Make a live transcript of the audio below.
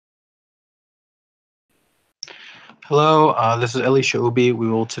Hello, this is Eli Shaubi. We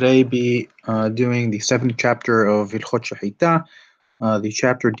will today be doing the seventh chapter of Ilchot Shahita, the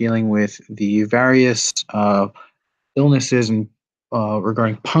chapter dealing with the various illnesses and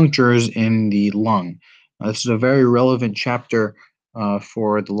regarding punctures in the lung. This is a very relevant chapter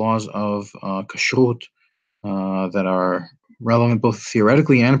for the laws of kashrut that are relevant both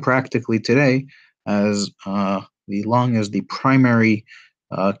theoretically and practically today, as the lung is the primary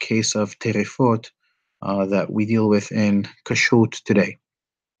case of terefot that we deal with in kashrut today.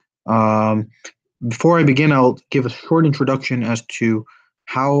 Um, Before I begin, I'll give a short introduction as to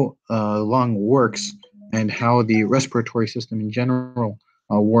how lung works and how the respiratory system in general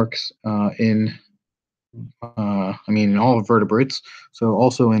works in all vertebrates. So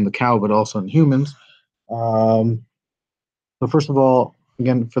also in the cow, but also in humans. Um, so first of all,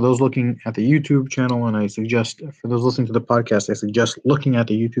 again, for those looking at the YouTube channel, and I suggest for those listening to the podcast, I suggest looking at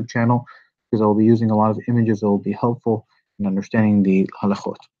the YouTube channel because I'll be using a lot of images that will be helpful in understanding the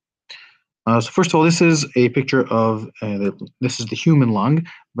halachot. So first of all, this is a picture of this is the human lung,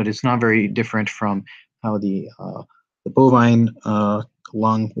 but it's not very different from how the bovine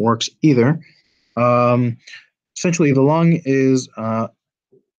lung works either. Um, Essentially, the lung is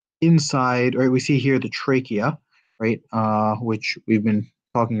inside, right? We see here the trachea, right, which we've been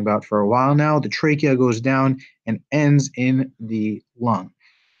talking about for a while now. The trachea goes down and ends in the lung.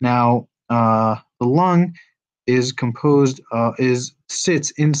 Now, the lung is composed is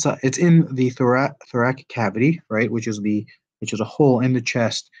sits inside, it's in the thoracic cavity, right, which is a hole in the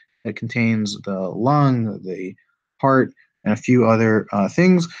chest that contains the lung, the heart, and a few other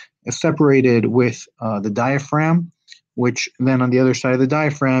things. It's separated with the diaphragm, which then on the other side of the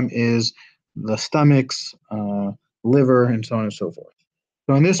diaphragm is the stomachs, liver, and so on and so forth.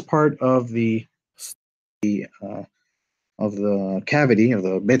 So in this part of uh, the cavity of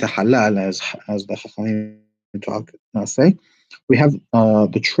the beta halal, as the Chachamim talk say, we have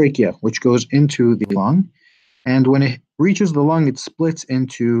the trachea, which goes into the lung, and when it reaches the lung, it splits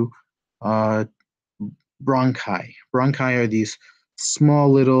into uh, bronchi. Bronchi are these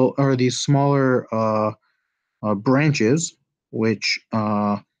these smaller branches which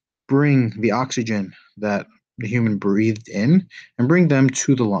bring the oxygen that the human breathed in and bring them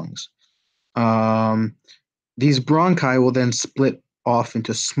to the lungs. Um, these bronchi will then split off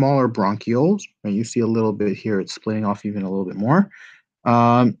into smaller bronchioles. And you see a little bit here, it's splitting off even a little bit more.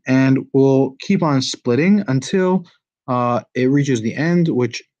 And will keep on splitting until it reaches the end,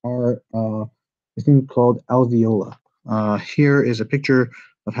 which are a thing called alveola. Here is a picture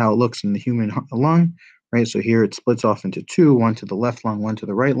of how it looks in the human lung, right? So here it splits off into two, one to the left lung, one to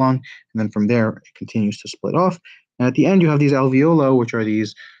the right lung, and then from there it continues to split off. And at the end, you have these alveola, which are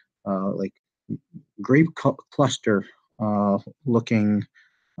these like grape cluster looking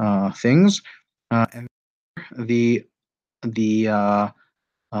things, and the the uh,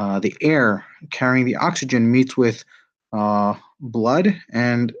 the air carrying the oxygen meets with blood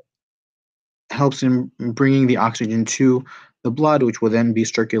and helps in bringing the oxygen to the blood, which will then be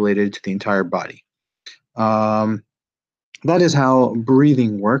circulated to the entire body. Um, that is how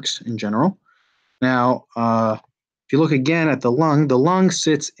breathing works in general. Now, if you look again at the lung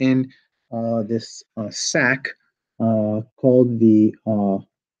sits in this sac called uh,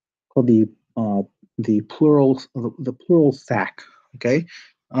 the pleural sac. Okay,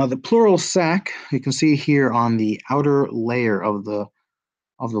 the pleural sac you can see here on the outer layer of the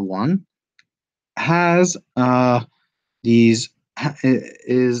lung has these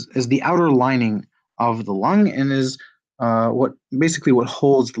is the outer lining of the lung and is what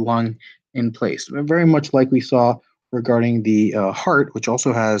holds the lung in place. Very much like we saw regarding the heart, which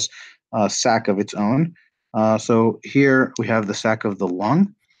also has a sac of its own. So here we have the sac of the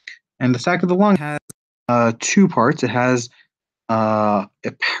lung, and the sac of the lung has two parts. It has a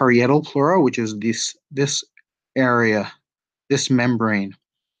parietal pleura, which is this area, this membrane,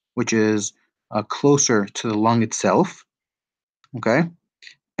 which is closer to the lung itself. Okay,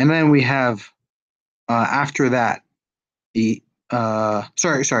 and then we have after that the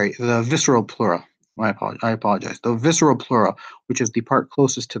the visceral pleura. I apologize. The visceral pleura, which is the part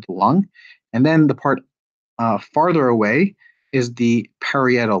closest to the lung, and then the part farther away is the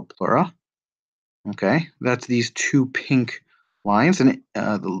parietal pleura. Okay, that's these two pink lines and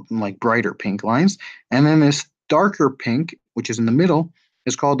like brighter pink lines, and then this darker pink, which is in the middle,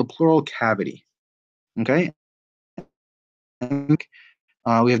 is called the pleural cavity. Okay, we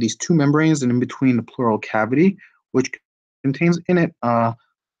have these two membranes, and in between the pleural cavity, which contains in it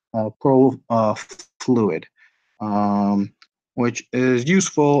pleural fluid, um, which is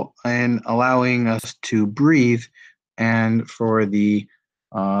useful in allowing us to breathe and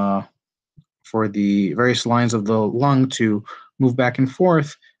uh, for the various lines of the lung to move back and forth,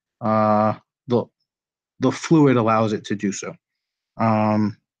 the fluid allows it to do so.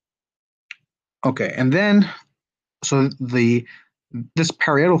 Okay, and then so this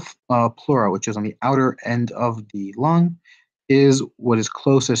parietal pleura, which is on the outer end of the lung, is what is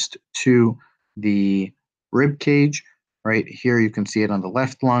closest to the rib cage. Right here, you can see it on the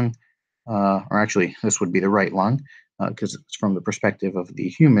left lung, or actually, this would be the right lung, because it's from the perspective of the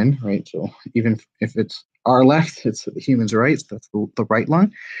human, right? So even if it's our left, it's the human's right, so that's the right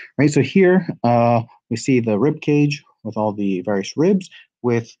lung, right? So here we see the rib cage with all the various ribs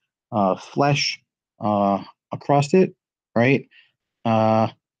with flesh across it, right?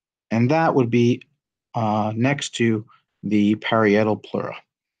 And that would be next to the parietal pleura.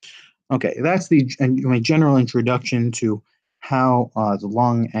 Okay, that's my general introduction to how the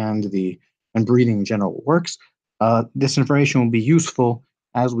lung and breathing in general works. This information will be useful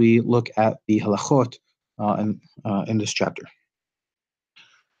as we look at the halachot in this chapter.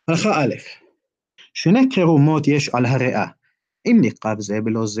 הלכה א', שני קירומות יש על הריאה. אם נקב זה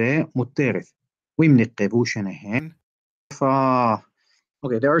בלא זה, מותרת. ואם נקבו שניהן,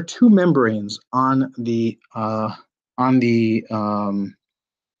 okay, there are two membranes on the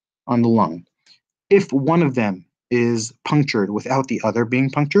lung. If one of them is punctured without the other being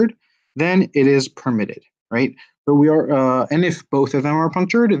punctured, then it is permitted, right? So and if both of them are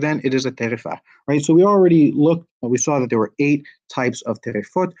punctured, then it is a terefa, right? So we saw that there were 8 types of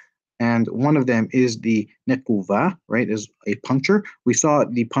terefot, and one of them is the nekuva, right, is a puncture. We saw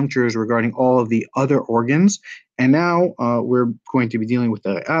the punctures regarding all of the other organs, and now we're going to be dealing with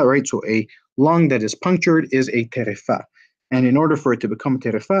the right? So a lung that is punctured is a terefa. And in order for it to become a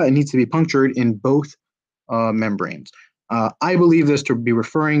terefa, it needs to be punctured in both membranes. I believe this to be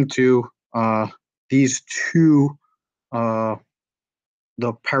referring to these two, the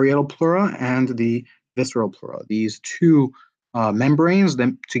parietal pleura and the visceral pleura. These two membranes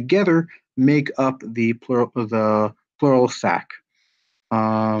then together make up the pleural sac.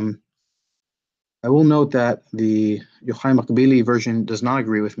 I will note that the Yochai Makabili version does not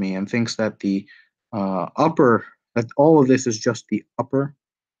agree with me and thinks that that all of this is just the upper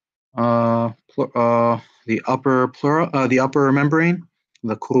membrane,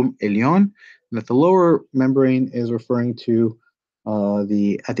 the kurum elyon, and that the lower membrane is referring to at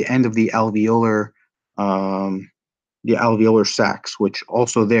the end of the alveolar sacs, which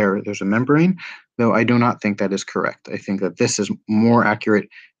also there's a membrane, though I do not think that is correct. I think that this is more accurate,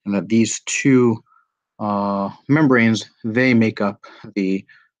 and that these two membranes, they make up they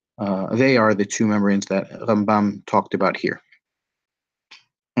are the two membranes that Rambam talked about here.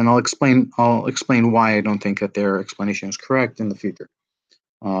 And I'll explain why I don't think that their explanation is correct in the future.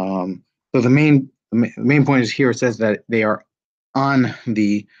 So the main point is here, it says that they are on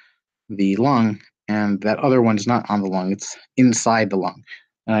the lung, and that other one is not on the lung, it's inside the lung.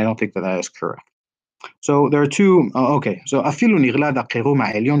 And I don't think that is correct. So there are two, okay, so אפילו נגלד הקירום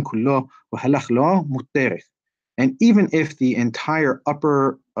העליון כולו והלך לו מותרת. And even if the entire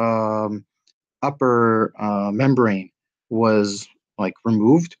upper membrane was like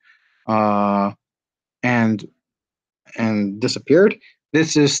removed and disappeared,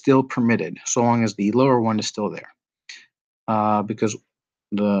 this is still permitted so long as the lower one is still there, because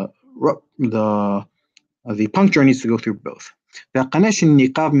the puncture needs to go through both. והקנה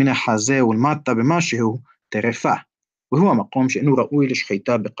שניקב מן החזה ולמטה במשהו טרפה, وهو מקום שאינו ראוי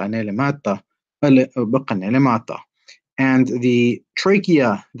לשחיטה בקנה למטה. And the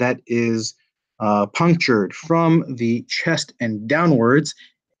trachea that is punctured from the chest and downwards,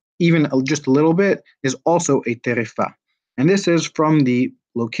 even just a little bit, is also a terefa. And this is from the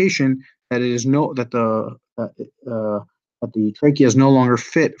location that the trachea is no longer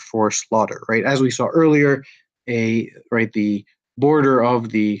fit for slaughter, right? As we saw earlier, the border of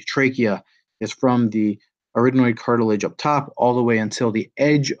the trachea is from the arytenoid cartilage up top all the way until the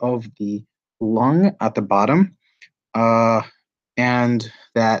edge of the lung at the bottom, and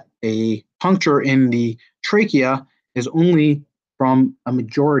that a puncture in the trachea is only from a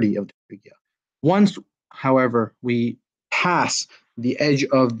majority of the trachea. Once, however, we pass the edge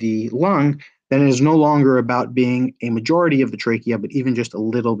of the lung, then it is no longer about being a majority of the trachea, but even just a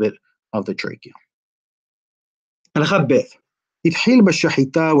little bit of the trachea. הלכה ב' התחיל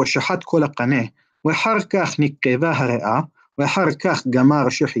בשחיטה ושחט כל הקנה, ואחר כך נקבה הריאה, ואחר כך גמר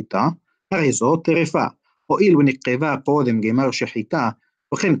שחיטה, הרי זו טרפה. הואיל ונקבה קודם גמר שחיטה,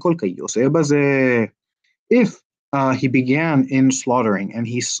 וכן כל כיוצא בזה. If he began in slaughtering and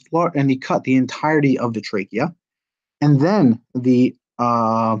he cut the entirety of the trachea, and then the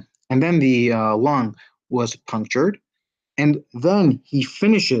lung was punctured, and then he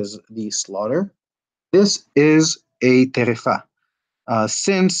finishes the slaughter, this is a terefa,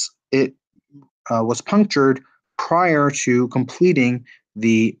 since it was punctured prior to completing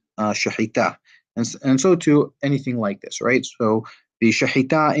the shahita. And so to anything like this, right? So the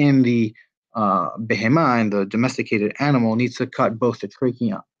shahita in the behema, and the domesticated animal, needs to cut both the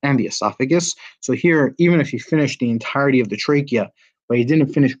trachea and the esophagus. So here, even if he finished the entirety of the trachea, but he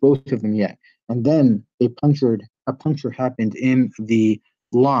didn't finish both of them yet, and then a puncture happened in the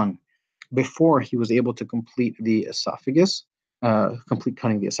lung before he was able to complete the esophagus, complete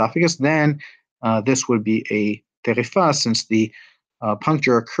cutting the esophagus, then this would be a terefa, since the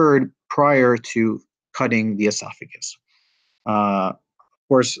puncture occurred prior to cutting the esophagus. Of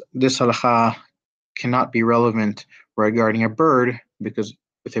course, this halakha cannot be relevant regarding a bird, because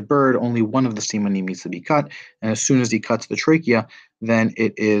with a bird, only one of the simanim needs to be cut, and as soon as he cuts the trachea, then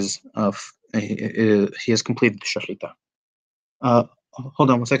he has completed the shahita. Hold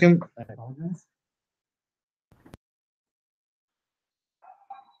on one second. I apologize.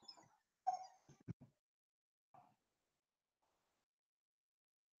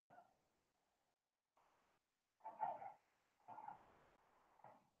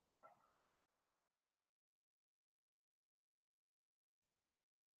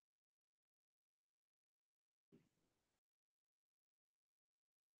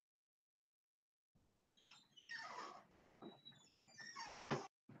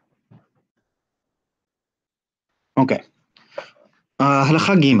 אוקיי.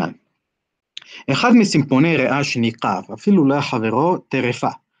 הלכה ג' אחד מסימפוני ריאה שניqaf, אפילו לחברו טרפה.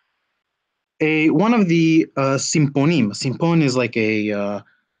 One of the simponim, simpon is like a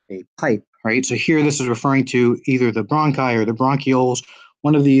pipe, right? So here this is referring to either the bronchi or the bronchioles,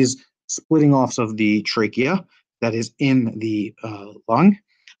 one of these splitting offs of the trachea that is in the lung.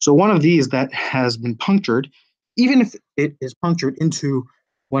 So one of these that has been punctured, even if it is punctured into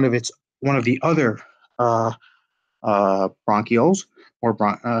one of the other bronchioles or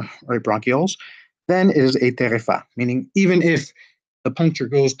bronchioles, then it is a terefa, meaning even if the puncture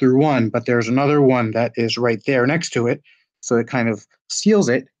goes through one, but there's another one that is right there next to it, so it kind of seals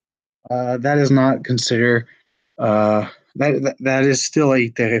it, that is not considered, that is still a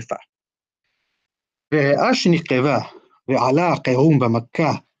terefa.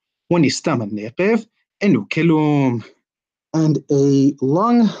 And a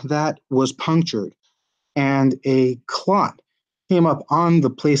lung that was punctured and a clot came up on the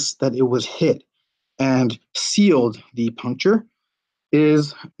place that it was hit and sealed the puncture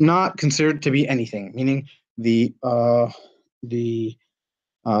is not considered to be anything, meaning the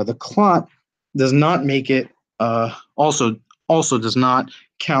clot does not make it also does not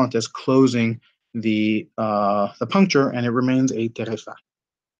count as closing the puncture, and it remains a terefa.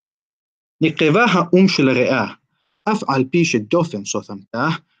 נקבה האום של הריאה, אף על פי שדופן סותמתה,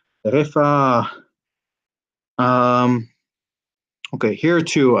 terefa. Okay, here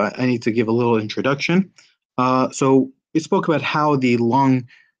too, I need to give a little introduction. So we spoke about how the lung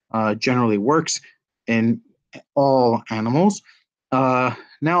generally works in all animals.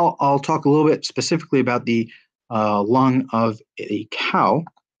 Now I'll talk a little bit specifically about the lung of a cow.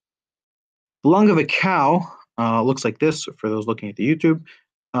 The lung of a cow looks like this for those looking at the YouTube.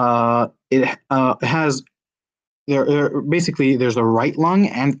 It has basically there's a right lung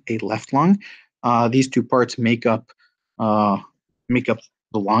and a left lung. These two parts make up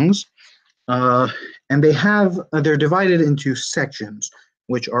the lungs, and they're divided into sections,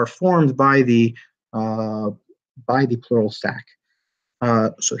 which are formed by the pleural sac.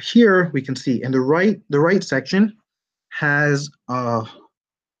 So here we can see in the right section has 4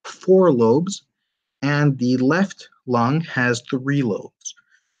 lobes, and the left lung has 3 lobes,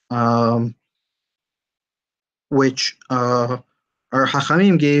 which our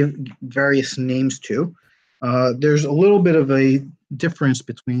Hachamim gave various names to. There's a little bit of a difference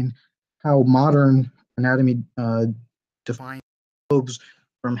between how modern anatomy defines lobes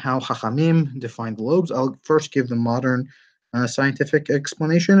from how Hachamim defined the lobes. I'll first give the modern scientific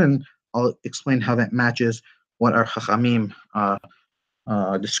explanation, and I'll explain how that matches what our Hachamim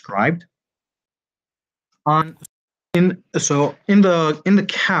described. In the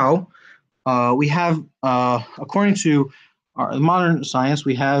cow, we have, according to our modern science,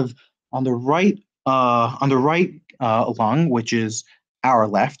 we have on the right lung, which is our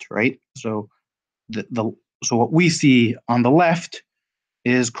left, right? So so what we see on the left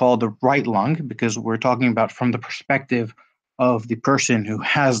is called the right lung, because we're talking about from the perspective of the person who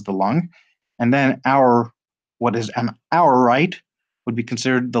has the lung, and then what is on our right would be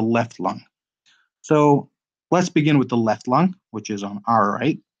considered the left lung. So let's begin with the left lung, which is on our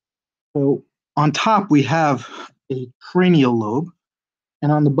right. So on top we have a cranial lobe,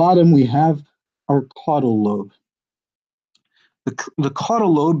 and on the bottom we have our caudal lobe. The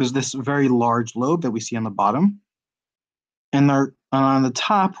caudal lobe is this very large lobe that we see on the bottom, and on the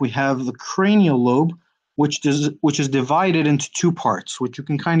top we have the cranial lobe, which is divided into two parts, which you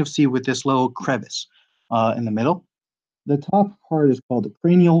can kind of see with this little crevice in the middle. The top part is called the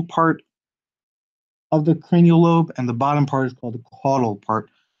cranial part of the cranial lobe, and the bottom part is called the caudal part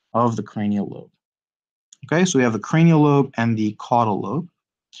of the cranial lobe. Okay, so we have the cranial lobe and the caudal lobe.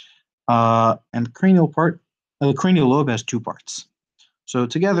 And the cranial lobe has two parts. So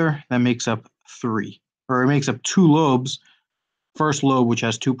together that makes up three, or it makes up two lobes. First lobe, which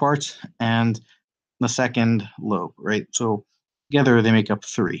has two parts, and the second lobe, right? So together they make up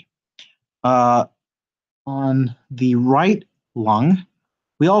three. On the right lung,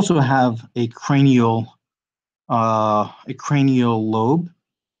 we also have a cranial lobe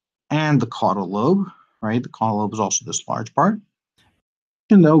and the caudal lobe, right? The caudal lobe is also this large part.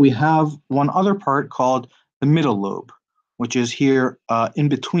 Even though we have one other part called the middle lobe, which is here in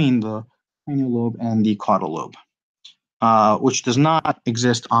between the cranial lobe and the caudal lobe, which does not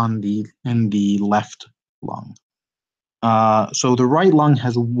exist in the left lung. So the right lung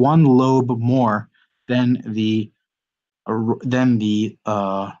has one lobe more than the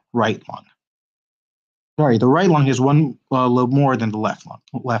right lung. Sorry, the right lung has one lobe more than the left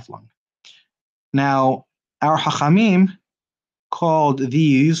lung. Now, our Hachamim called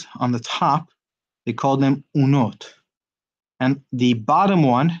these on the top, they called them unot. And the bottom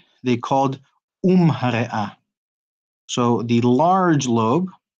one, they called hare'ah. So the large lobe,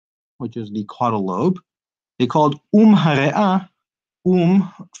 which is the caudal lobe, they called hare'ah,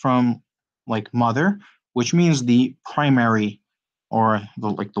 from like mother, which means the primary or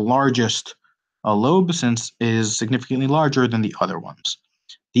the largest lobe, since it is significantly larger than the other ones.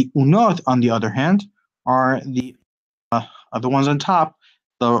 The unot, on the other hand, are the ones on top.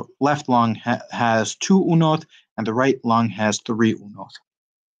 The left lung has two unot, and the right lung has three unot.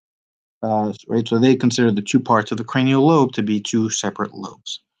 Right, so they consider the two parts of the cranial lobe to be two separate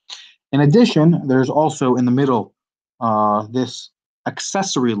lobes. In addition, there's also in the middle this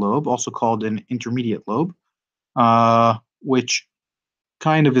accessory lobe, also called an intermediate lobe, which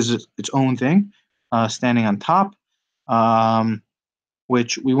kind of is its own thing, standing on top,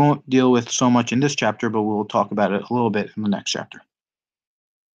 which we won't deal with so much in this chapter, but we'll talk about it a little bit in the next chapter.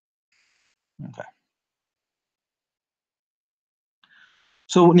 Okay.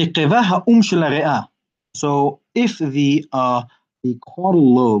 So So if the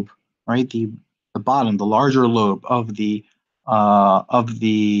caudal lobe, right, the bottom, the larger lobe of the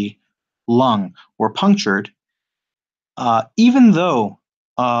lung were punctured, even though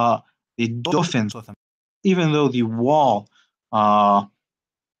the dolphins, even though the wall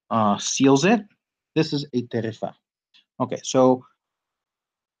seals it, this is a terefa. Okay, so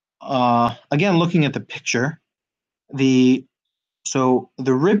again, looking at the picture, the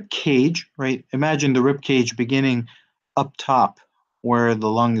rib cage, right? Imagine the rib cage beginning up top where the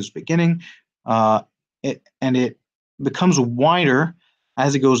lung is beginning, it becomes wider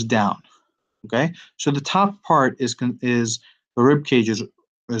as it goes down. Okay, so the top part is the rib cage is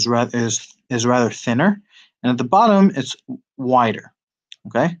rather thinner, and at the bottom it's wider.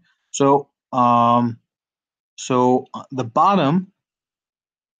 Okay, so the bottom,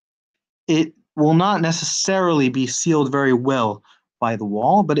 it will not necessarily be sealed very well by the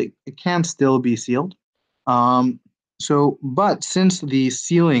wall, but it can still be sealed. But since the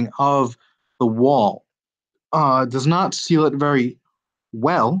sealing of the wall does not seal it very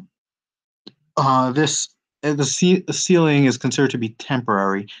well, the sealing is considered to be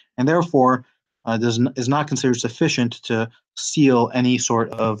temporary, and therefore is not considered sufficient to seal any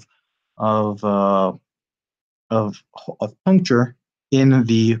sort of puncture in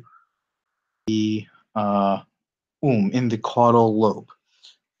the in the caudal lobe.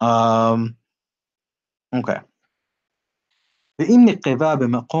 Okay. ואם נקבה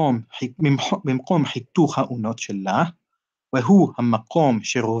במקום חיתוך האונות שלה, והוא המקום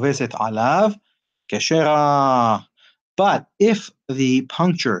שרובצת עליו, כשרה. But if the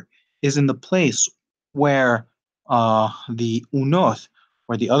puncture is in the place where the unot,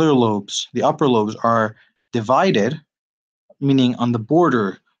 where the other lobes, the upper lobes, are divided, meaning on the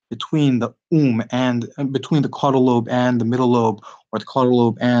border between the and between the caudal lobe and the middle lobe, or the caudal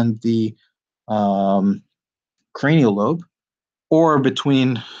lobe and the cranial lobe, or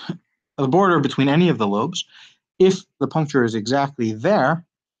between the border between any of the lobes, if the puncture is exactly there,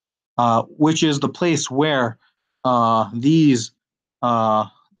 which is the place where these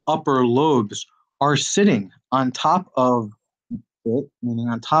upper lobes are sitting on top of it, meaning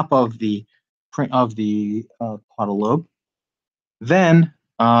on top of the caudal lobe, then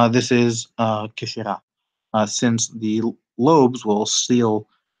this is keshira, since the lobes will seal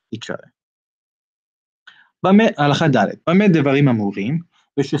each other. הלכה ד' במה דברים אמורים?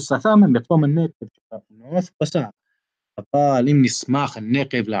 ושסתם מקום הנקב של האונוס בשר. אבל אם נסמך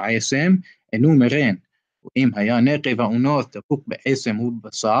הנקב לעצם, אינו מרן. ואם היה נקב האונוס דבוק בעצם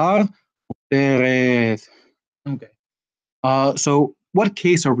ובבשר, מותרת. Okay. So what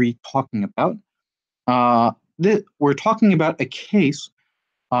case are we talking about? We're talking about a case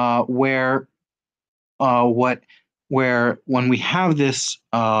where when we have this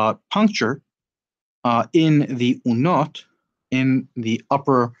puncture in the unot, in the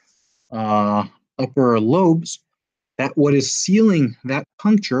upper lobes, that what is sealing that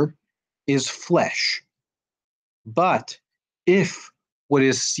puncture is flesh. But if what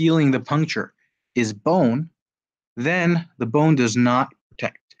is sealing the puncture is bone, then the bone does not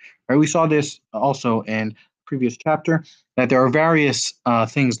protect. Right? We saw this also in previous chapter, that there are various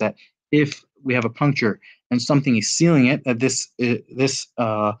things that if we have a puncture and something is sealing it, that this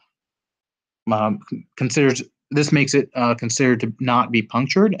makes it considered to not be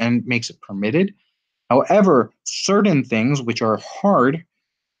punctured and makes it permitted. However, certain things which are hard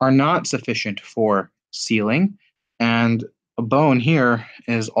are not sufficient for sealing, and a bone here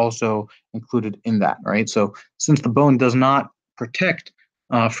is also included in that, right? So since the bone does not protect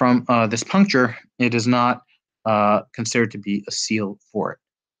from this puncture, it is not considered to be a seal for it.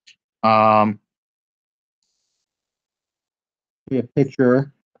 A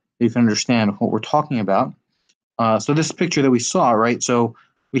picture, you can understand what we're talking about. So this picture that we saw, right? So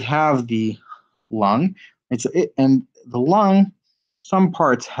we have the lung, and the lung, some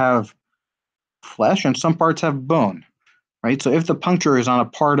parts have flesh and some parts have bone, right? So if the puncture is on a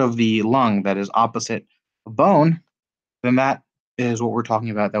part of the lung that is opposite a bone, then that is what we're talking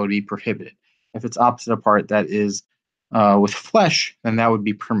about. That would be prohibited. If it's opposite a part that is with flesh, then that would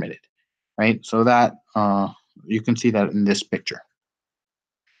be permitted, right? So that you can see that in this picture.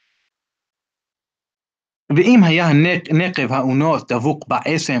 ואם היה נקב האונות דבוק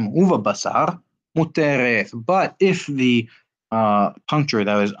בעצם ובבשר, מותרת. But if the puncture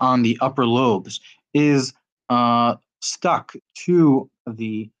that is on the upper lobes is stuck to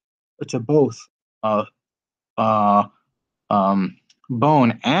both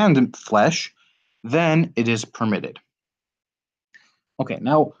bone and flesh, then it is permitted. Okay,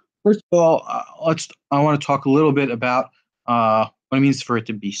 now first of all, I want to talk a little bit about what it means for it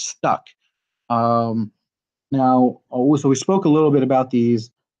to be stuck. Now, so we spoke a little bit about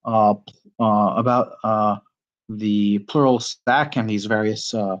these, about the pleural sac and these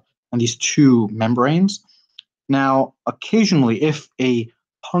various, and these two membranes. Now, occasionally, if a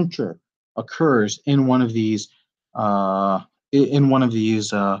puncture occurs in one of these,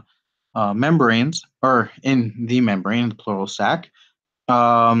 membranes, or in the membrane, the pleural sac,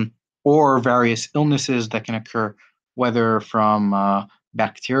 or various illnesses that can occur, whether from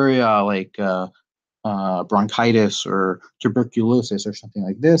bacteria like bronchitis or tuberculosis or something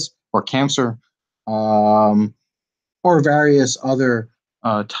like this, or cancer, or various other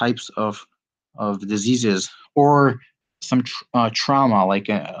types of diseases, or some trauma like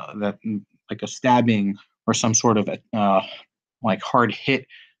like a stabbing or some sort of like hard hit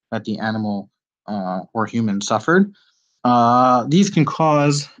that the animal or human suffered. These can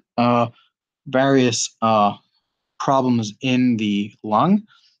cause various problems in the lung,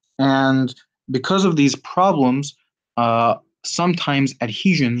 and because of these problems, sometimes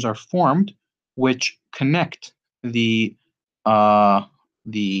adhesions are formed which connect the lung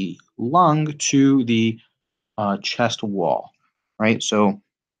to the chest wall, right? So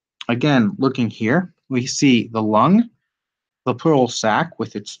again, looking here, we see the lung, the pleural sac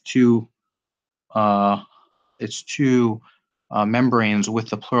with its two membranes with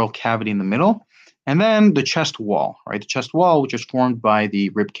the pleural cavity in the middle, and then the chest wall, right? The chest wall, which is formed by the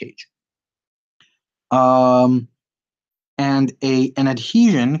rib cage. And an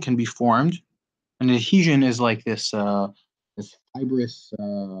adhesion can be formed. An adhesion is like this fibrous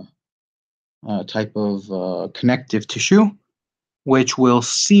type of connective tissue, which will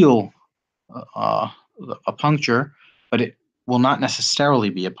seal a puncture, but it will not necessarily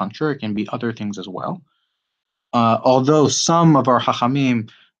be a puncture. It can be other things as well. Although some of our Chachamim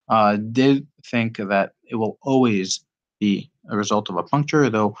did think that it will always be a result of a puncture,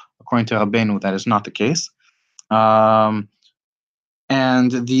 though according to Rabbeinu, that is not the case. And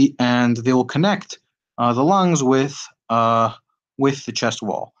they will connect the lungs with the chest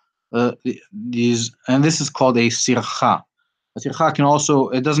wall. This is called a sircha. A sircha can also,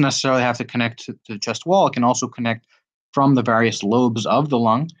 it doesn't necessarily have to connect to the chest wall. It can also connect from the various lobes of the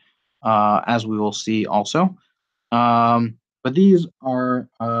lung. as we will see also. But these are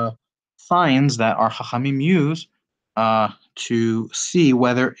signs that our Chachamim use to see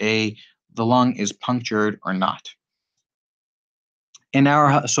whether the lung is punctured or not.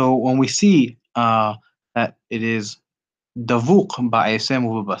 So when we see that it is davuk ba'esem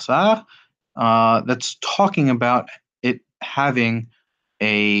ubasar, that's talking about it having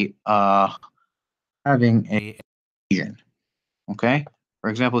a lesion. Okay, for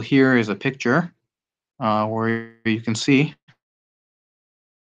example, here is a picture where you can see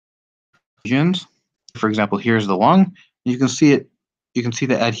adhesions. For example, here's the lung. You can see it. You can see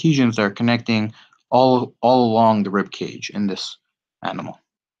the adhesions that are connecting all along the rib cage in this animal.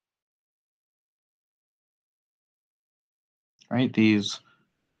 Right, these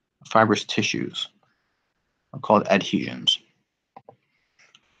fibrous tissues are called adhesions.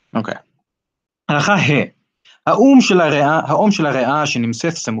 Okay. הנחה ה' האום של הריאה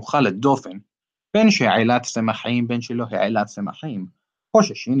שנמצאת סמוכה לדופן, בין שהעילת צמחים בין שלא העילת צמחים,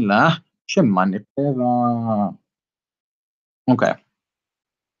 חוששים לה שמא נפטרה. Okay.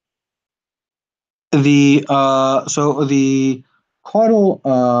 So the caudal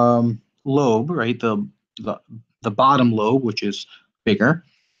lobe, right, the bottom lobe, which is bigger,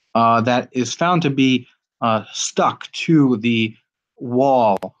 that is found to be stuck to the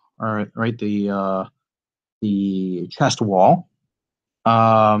wall, or right, the chest wall.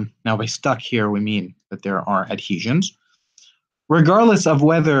 Now by stuck here, we mean that there are adhesions. Regardless of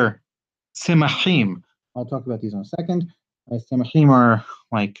whether simachim, I'll talk about these in a second. Simachim are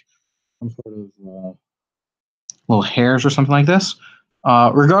like some sort of little hairs or something like this.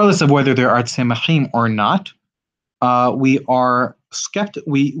 Regardless of whether there are simachim or not, we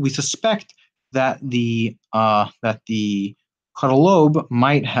suspect that the caudal lobe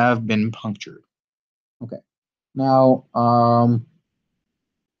might have been punctured. Okay. Now,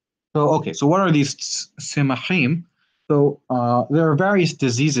 so what are these simachim? So there are various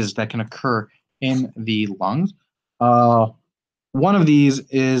diseases that can occur in the lungs. One of these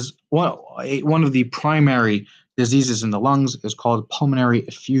is one of the primary diseases in the lungs is called pulmonary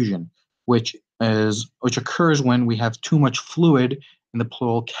effusion, which occurs when we have too much fluid in the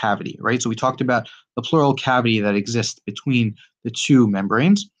pleural cavity, right? So we talked about the pleural cavity that exists between the two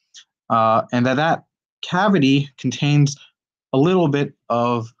membranes, and that cavity contains a little bit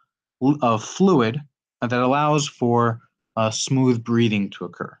of fluid that allows for smooth breathing to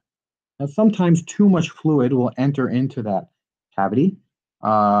occur. Now, sometimes too much fluid will enter into that cavity,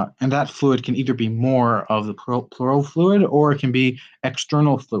 and that fluid can either be more of the pleural fluid, or it can be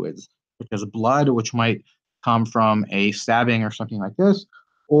external fluids, such as blood, which might come from a stabbing or something like this,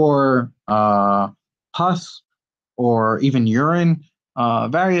 or pus, or even urine,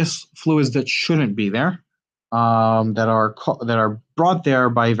 various fluids that shouldn't be there, that are brought there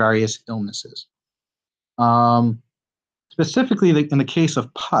by various illnesses. Specifically, in the case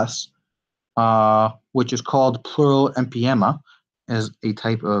of pus, which is called pleural empyema, is a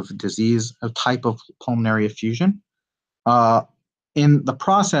type of disease, a type of pulmonary effusion. In the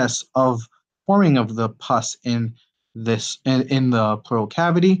process of forming of the pus in the pleural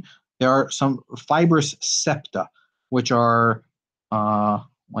cavity, there are some fibrous septa, which are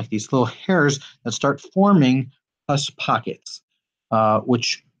like these little hairs that start forming pus pockets,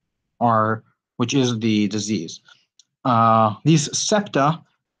 which is the disease. These septa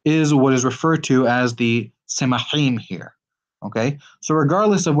is what is referred to as the semachim here. Okay, so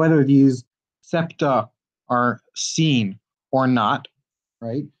regardless of whether these septa are seen or not,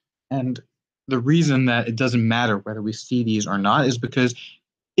 right? And the reason that it doesn't matter whether we see these or not is because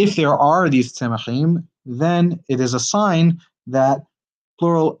if there are these semachim, then it is a sign that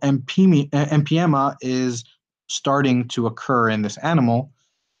pleural empyema is starting to occur in this animal.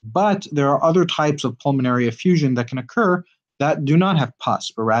 But there are other types of pulmonary effusion that can occur that do not have pus,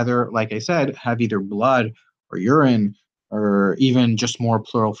 but rather, like I said, have either blood or urine or even just more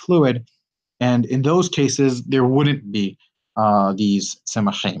pleural fluid. And in those cases, there wouldn't be these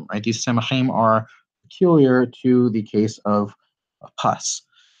semachim, right? These semachim are peculiar to the case of pus.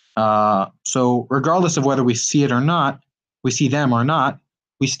 So regardless of whether we see it or not, we see them or not,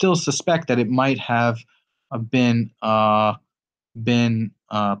 we still suspect that it might have been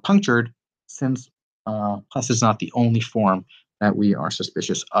punctured, since pus is not the only form that we are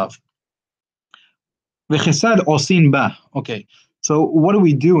suspicious of. Okay, so what do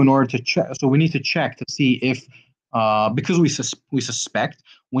we do in order to check? So we need to check to see if, because we suspect,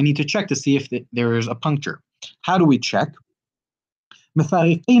 we need to check to see if there is a puncture. How do we check?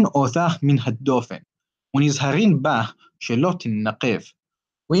 מפרקים אותה מן הדופן, ונזהרים בה שלא תנקב,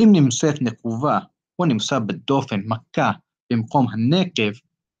 ואם נמצאת נקובה או נמצא בדופן מכה במקום הנקב,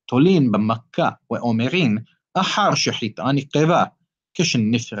 תולים במכה ואומרים, אחר שחיטה נקבה,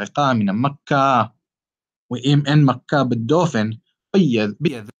 כשנפרקה מן המכה, ואם אין מכה בדופן, ביד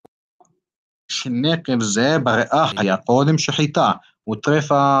שנקב זה בריאה היה קודם שחיטה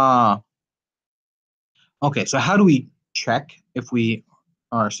וטרפה. Okay, so how do we check if we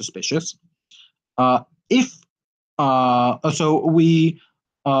are suspicious? So we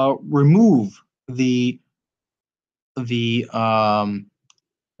remove the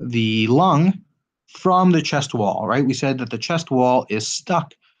lung from the chest wall, right? We said that the chest wall is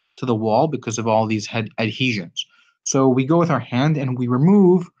stuck to the wall because of all these adhesions. So we go with our hand and we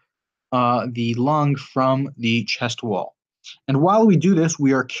remove the lung from the chest wall. And while we do this,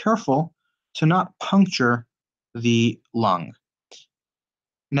 we are careful to not puncture the lung.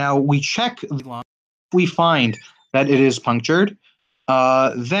 Now we check the lung. If we find that it is punctured,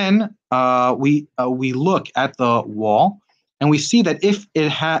 then we look at the wall, and we see that if it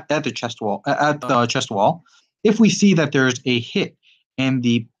had at the chest wall, if we see that there's a hit in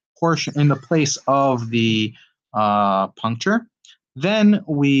the portion in the place of the puncture, then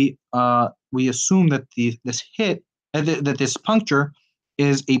we assume that this hit that this puncture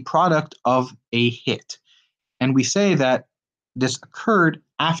is a product of a hit, and we say that this occurred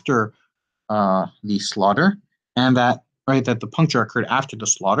after the slaughter, and that the puncture occurred after the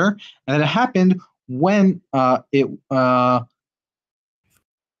slaughter, and that it happened when it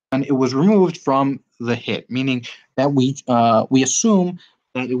was removed from the hit, meaning that we assume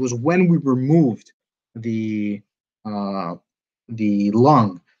that it was when we removed the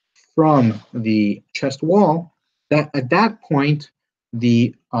lung from the chest wall that at that point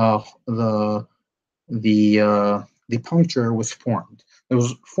the puncture was formed. It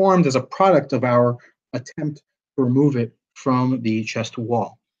was formed as a product of our attempt to remove it from the chest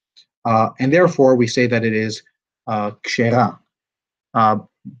wall. And therefore, we say that it is kshera.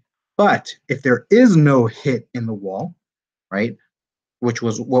 But if there is no hit in the wall, right, which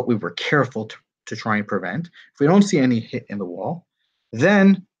was what we were careful to try and prevent, if we don't see any hit in the wall,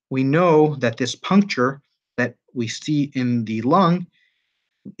 then we know that this puncture that we see in the lung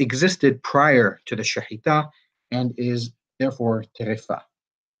existed prior to the shahita and is therefore terefa,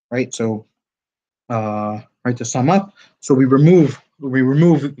 right? So, to sum up, so we remove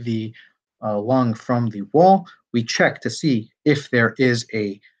the lung from the wall. We check to see if there is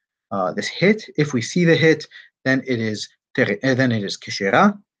this hit. If we see the hit, then it is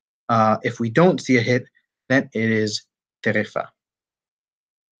keshera. If we don't see a hit, then it is terefa.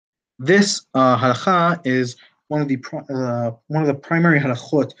 This halakha is one of the primary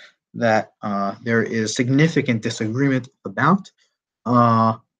halachot that there is significant disagreement about.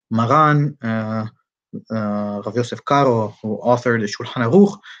 Maran, Rav Yosef Karo, who authored the Shulchan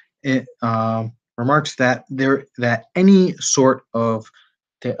Aruch, remarks that any sort of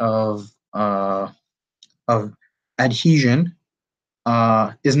adhesion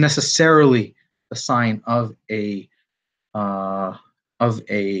is necessarily a sign of a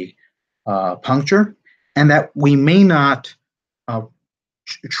puncture, and that we may not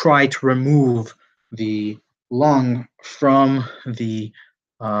try to remove the lung from the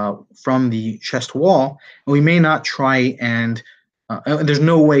chest wall, and we may not try and there's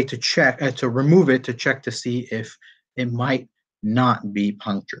no way to check to remove it to check to see if it might not be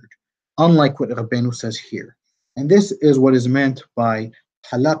punctured, unlike what Rabbeinu says here. And this is what is meant by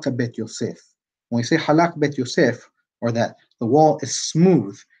halak bet Yosef. When we say halak bet Yosef, or that the wall is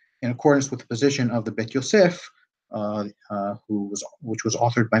smooth in accordance with the position of the Bet Yosef, which was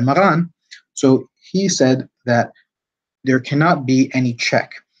authored by Maran. So he said that there cannot be any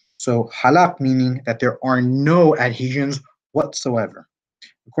check. So halak meaning that there are no adhesions whatsoever.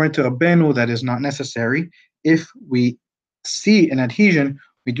 According to Rabbeinu, that is not necessary. If we see an adhesion,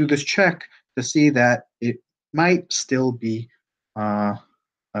 we do this check to see that it might still be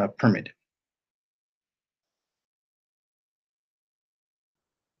permitted.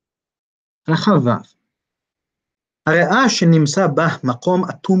 הריאה שנמצא בה מקום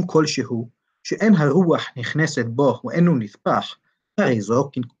אטום כלשהו, שאין הרוח נכנסת בו ואינו נתפח, הרי זו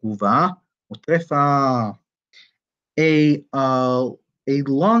כנקובה וטרפה. A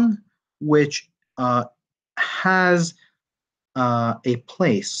lung which has a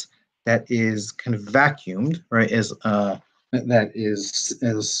place that is kind of vacuumed, right, that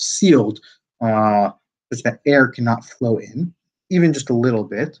is sealed, such that air cannot flow in, even just a little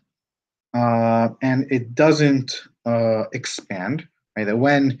bit, and it doesn't expand, right? That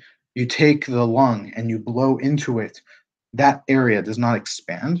when you take the lung and you blow into it, that area does not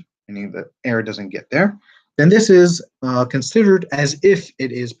expand, meaning the air doesn't get there, then this is considered as if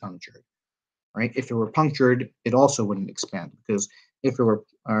it is punctured, right? If it were punctured, it also wouldn't expand because if it were,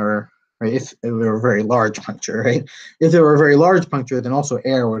 or right, if it were a very large puncture, right? If there were a very large puncture, then also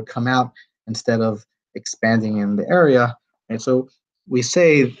air would come out instead of expanding in the area. And so we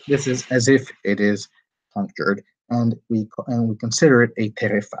say this is as if it is punctured, and we consider it a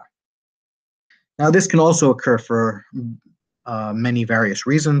terefa. Now, this can also occur for many various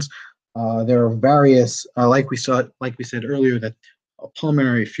reasons. There are various, like we said earlier, that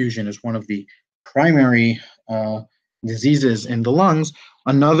pulmonary effusion is one of the primary diseases in the lungs.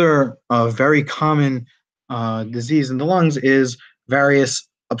 Another very common disease in the lungs is various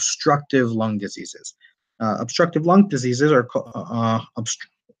obstructive lung diseases. Obstructive lung diseases are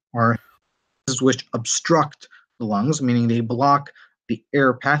which obstruct the lungs, meaning they block the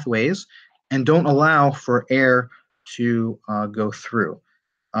air pathways and don't allow for air to go through,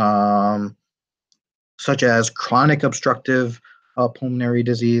 um, such as chronic obstructive pulmonary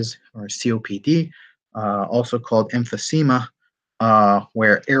disease, or COPD, also called emphysema,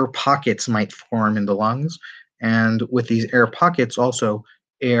 where air pockets might form in the lungs. And with these air pockets, also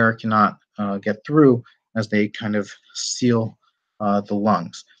air cannot get through as they kind of seal the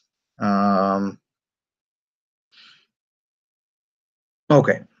lungs. Um,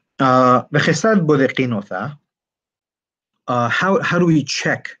 Okay. וכיצד בודקים אותה? How do we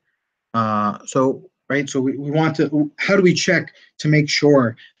check? So right, so we want to. How do we check to make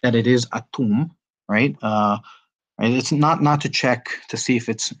sure that it is atum, right? Right. It's not to check to see if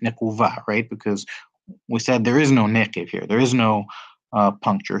it's nekuva, right? Because we said there is no nekev here. There is no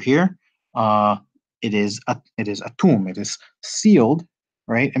puncture here. It is atum. It is sealed,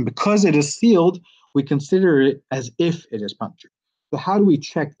 right? And because it is sealed, we consider it as if it is punctured. So how do we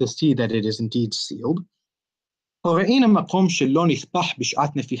check to see that it is indeed sealed? ראינו מקום שלא נספח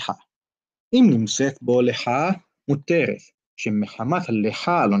בשעת נפיחה. אם נמצאת בו לחה מותרת, שמחמת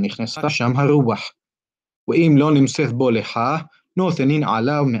הלחה לא נכנסה שם הרוח. ואם לא נמצאת בו לחה, נותנים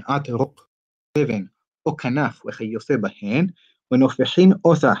עליו מעט רוק, אבן או כנף וכיוצא בהן, ונופחין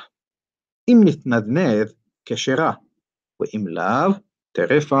אותה. אם נתנדנד, כשרה, ואם לאו,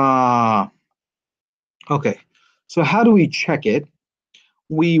 טרפה. Okay, so how do we check it?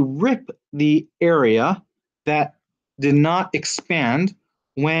 We rip the area that did not expand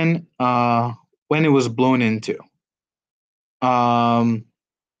when it was blown into.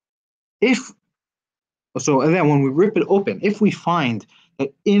 If so, and then when we rip it open, if we find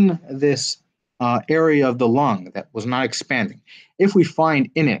that in this area of the lung that was not expanding, if we find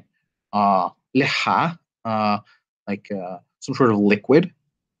in it leha, like some sort of liquid,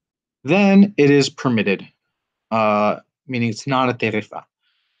 then it is permitted, meaning it's not a terefa,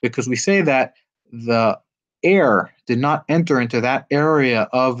 because we say that the air did not enter into that area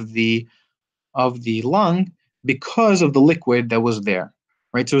of the lung because of the liquid that was there,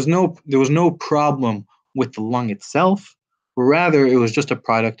 right? So there was no problem with the lung itself, but rather it was just a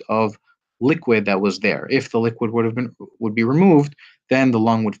product of liquid that was there. If the liquid would be removed, then the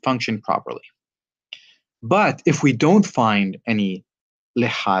lung would function properly. But if we don't find any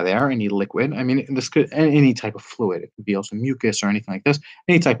leha there, any liquid, I mean, this could any type of fluid. It could be also mucus or anything like this,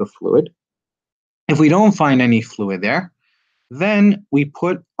 any type of fluid. If we don't find any fluid there, then we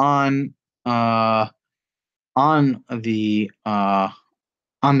put on the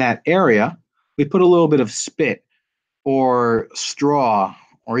on that area, we put a little bit of spit or straw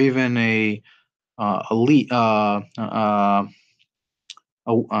or even a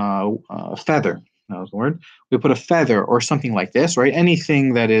feather. That was the word. We put a feather or something like this, right?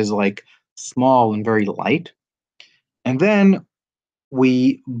 Anything that is like small and very light, and then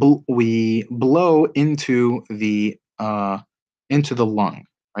we blow into the lung,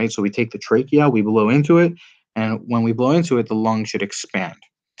 right? So we take the trachea, we blow into it, and when we blow into it, the lung should expand.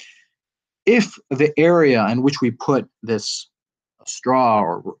 If the area in which we put this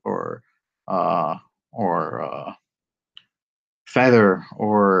straw or feather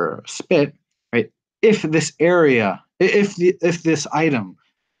or spit, right? If this area, if this item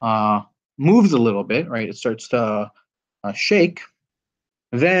moves a little bit, right, it starts to shake,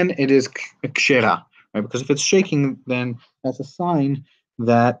 then it is kshera, right? Because if it's shaking, then that's a sign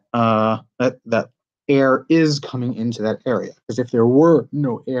that that air is coming into that area. Because if there were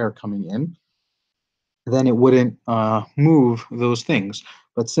no air coming in, then it wouldn't move those things.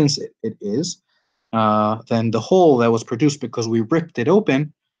 But since it is, then the hole that was produced because we ripped it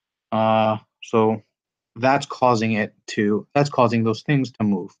open, so that's causing those things to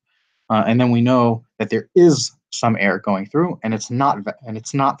move. And then we know that there is some air going through, and it's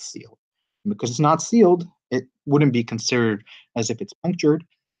not sealed. And because it's not sealed, it wouldn't be considered as if it's punctured,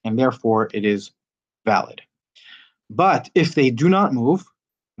 and therefore it is valid. But if they do not move,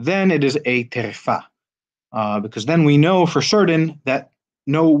 then it is a terefa. because then we know for certain that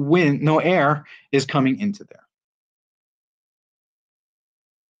no air is coming into there.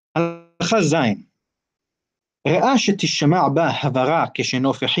 הלכה ז' ראה שתשמע בה הברה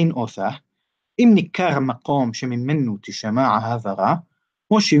כשנופחין אותה, אם ניכר המקום שממנו תשמע ההברה,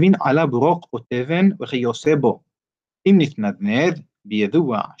 מושיבין עליו רוק או תבן וכיוצא בו. אם נתנדנד,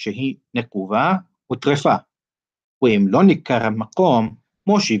 בידוע שהיא נקובה וטרפה. ואם לא ניכר המקום,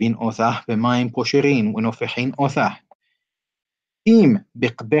 מושיבין אותה במים קושרים ונופחין אותה. אם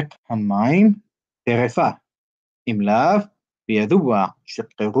בקבק המים, טרפה. אם לאו, בידוע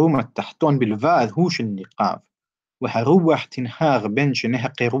שקירום התחתון בלבד הוא של ניקב, והרוח תנהר בין שני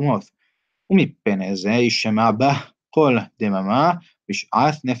הקירומות, ומפני זה יישמע בה קול דממה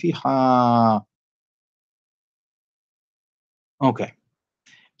בשעת נפיחה. Okay.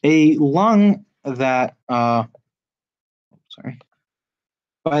 A lung that, sorry.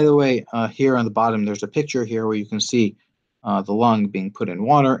 By the way, here on the bottom, there's a picture here where you can see the lung being put in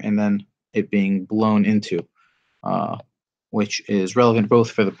water and then it being blown into, which is relevant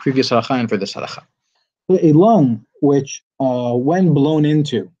both for the previous halakha and for this halakha. A lung, which when blown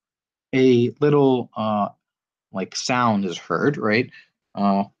into, a little like sound is heard, right?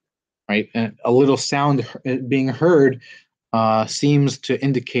 Right, and a little sound being heard seems to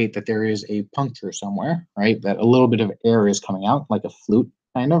indicate that there is a puncture somewhere, right? That a little bit of air is coming out, like a flute,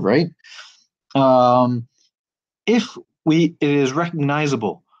 kind of, right? If it is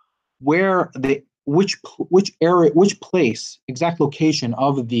recognizable where which area, which place, exact location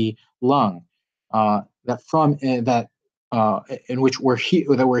of the lung in which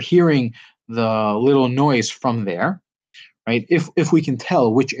we're hearing the little noise from there, right? If we can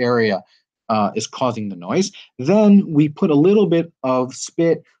tell which area is causing the noise, then we put a little bit of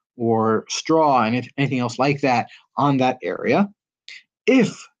spit or straw and anything else like that on that area. And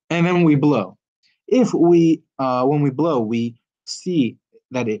then we blow. If when we blow, we see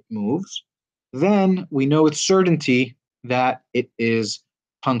that it moves, then we know with certainty that it is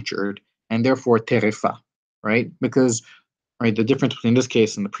punctured and therefore terefa, right? Because, right, the difference between this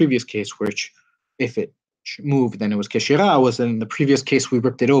case and the previous case, which if it moved, then it was keshira, was in the previous case we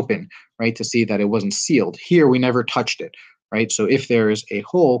ripped it open, right, to see that it wasn't sealed. Here we never touched it, right? So if there is a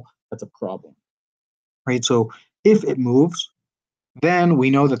hole, that's a problem, right? So if it moves, then we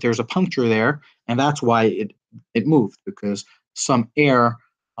know that there's a puncture there, and that's why it moved, because some air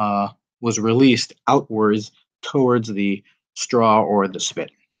was released outwards towards the straw or the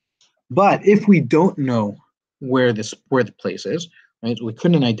spit. But if we don't know where the place is, right, we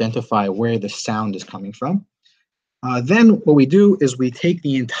couldn't identify where the sound is coming from, then what we do is we take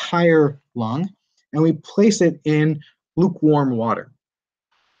the entire lung and we place it in lukewarm water,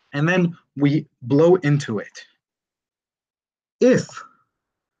 and then we blow into it. If,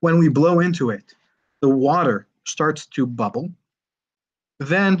 when we blow into it, the water starts to bubble,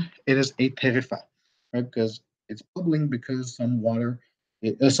 then it is a terefa, right? Because it's bubbling because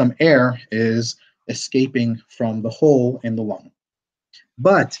some air is escaping from the hole in the lung.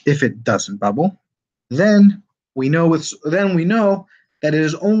 But if it doesn't bubble, then we know that it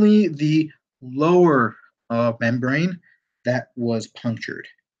is only the lower membrane that was punctured,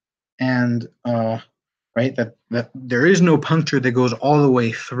 and right, that there is no puncture that goes all the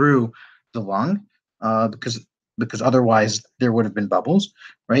way through the lung, because otherwise there would have been bubbles,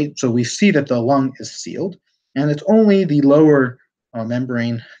 right? So we see that the lung is sealed, and it's only the lower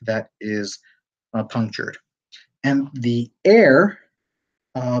membrane that is punctured, and the air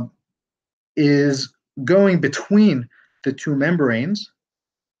is going between the two membranes,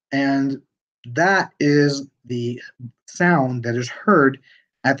 and that is the sound that is heard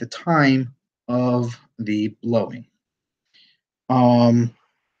at the time of the blowing. Right,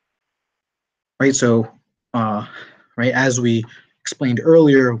 so right, as we explained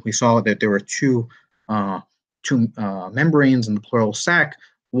earlier, we saw that there were two membranes in the pleural sac.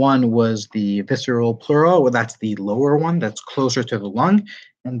 One was the visceral pleura, well, that's the lower one that's closer to the lung,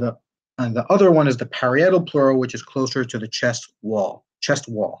 and the other one is the parietal pleura, which is closer to the chest wall.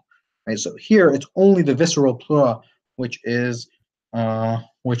 Right, so here it's only the visceral pleura which is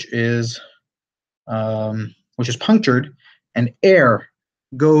punctured, and air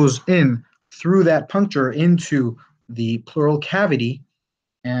goes in through that puncture into the pleural cavity,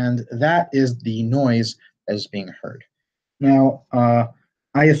 and that is the noise that is being heard. Now,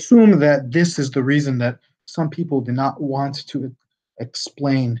 I assume that this is the reason that some people did not want to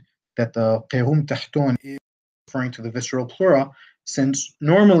explain that the qirum tahton is referring to the visceral pleura, since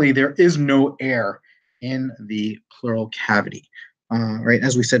normally there is no air in the pleural cavity. Right,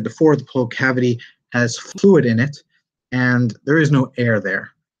 as we said before, the pleural cavity has fluid in it, and there is no air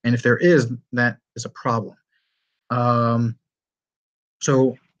there. And if there is, that is a problem. Um,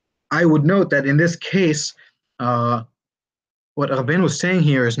 so I would note that in this case, what Rabbeinu was saying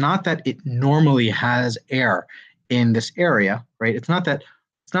here is not that it normally has air in this area, right? It's not that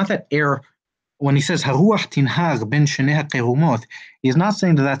air. When he says "Haruach tinhag ben shenei hakerumot," he's not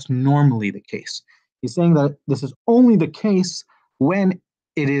saying that that's normally the case. He's saying that this is only the case when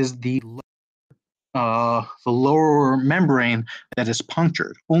it is the lower membrane that is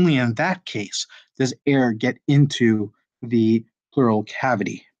punctured. Only in that case does air get into the pleural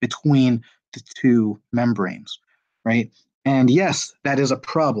cavity between the two membranes, right? And yes, that is a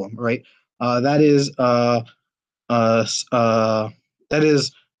problem, right? That is uh, that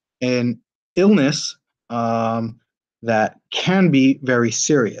is an illness that can be very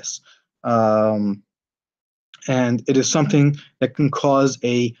serious. Um, and it is something that can cause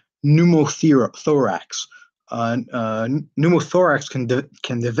a pneumothorax. Pneumothorax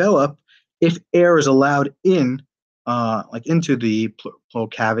can develop if air is allowed in, like into the pleural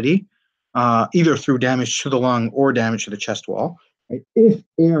cavity, either through damage to the lung or damage to the chest wall. Right? If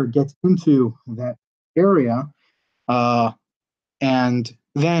air gets into that area, uh, and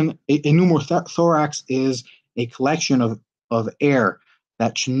then a pneumothorax is a collection of air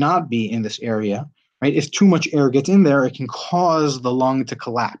that should not be in this area, right? If too much air gets in there, it can cause the lung to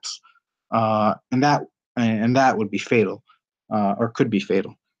collapse, and that would be fatal, or could be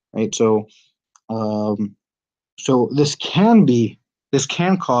fatal, right? Um, so this can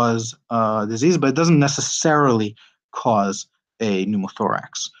cause disease, but it doesn't necessarily cause a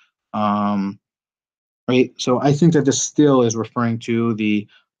pneumothorax. Um, right? So I think that this still is referring to the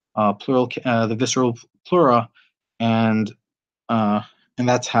the visceral pleura, and uh, and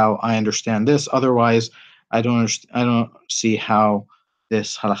that's how I understand this. Otherwise, I don't see how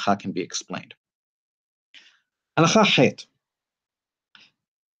this halakha can be explained. הלכה ח'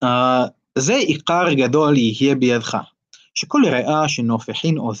 זה עיקר גדול יהיה בידך, שכל ריאה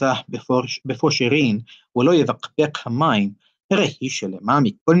שנופחין אותה בפושרין ולא יבקבק המים, הרי היא שלמה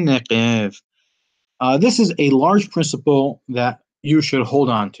מכל נקב. This is a large principle that you should hold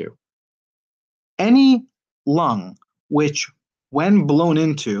on to. Any lung which, when blown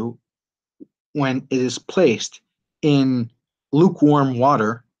into, when it is placed in lukewarm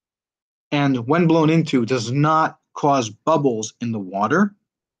water, and when blown into does not cause bubbles in the water,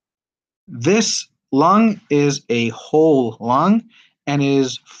 this lung is a whole lung and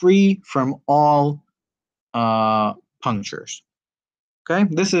is free from all punctures. Okay,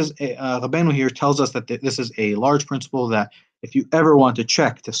 this is Rabbeinu here tells us that this is a large principle that if you ever want to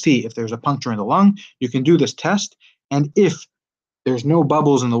check to see if there's a puncture in the lung, you can do this test, and if there's no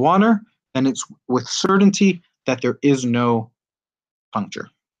bubbles in the water, then it's with certainty that there is no puncture.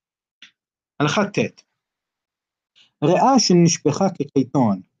 הלכה ט' ריאה שנשפכה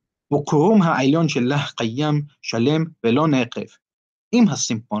כקיטון וקרום העליון שלה קיים שלם ולא נקב, אם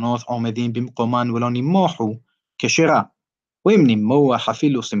הסימפונות עומדים במקומן ולא נמוחו כשרה, ואם נמוח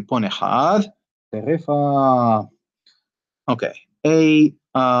אפילו סימפון אחד, טרפה. Okay, a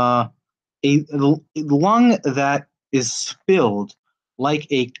lung that is spilled like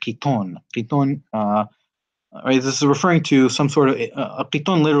a qiton. Qiton, right? This is referring to some sort of a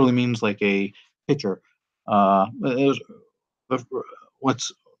qiton. Literally means like a pitcher.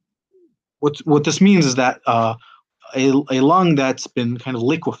 What's what this means is that a lung that's been kind of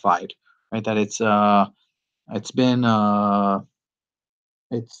liquefied, right? That it's been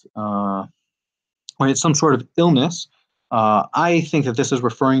when it's some sort of illness. I think that this is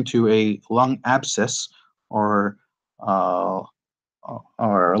referring to a lung abscess or uh,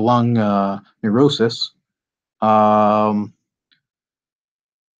 lung neurosis,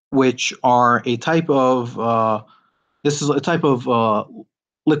 which are a type of this is a type of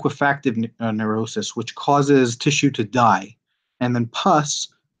liquefactive neurosis, which causes tissue to die and then pus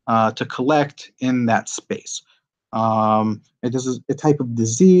to collect in that space. This is a type of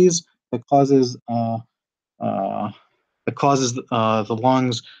disease that causes the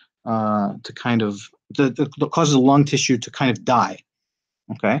lungs to kind of that causes the lung tissue to kind of die,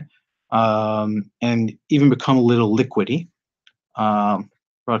 okay, and even become a little liquidy. Brought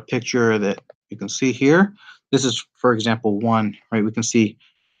a picture that you can see here. This is, for example, one, right? We can see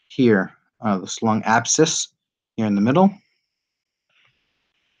here this lung abscess here in the middle.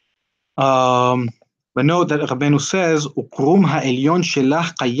 But note that Rabbeinu says ukrum ha'elyon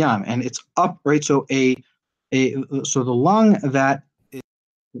shelah qayam, and it's up, right? So so the lung that is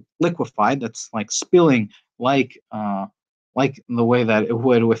liquefied, that's like spilling, like the way that it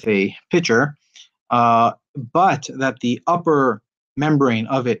would with a pitcher, but that the upper membrane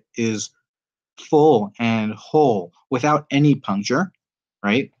of it is full and whole without any puncture,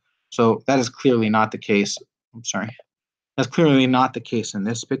 right? So that is clearly not the case I'm sorry. That's clearly not the case in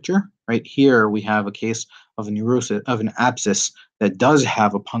this picture. Right here, we have a case of a neurosis of an abscess that does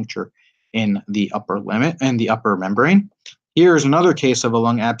have a puncture in the upper limit and the upper membrane. Here is another case of a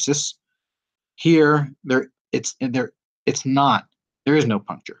lung abscess. Here, it's not. There is no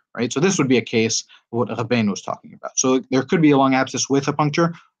puncture, right? So this would be a case of what Rabbeinu was talking about. So there could be a lung abscess with a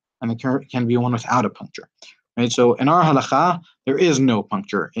puncture, and there can be one without a puncture, right? So in our halacha, there is no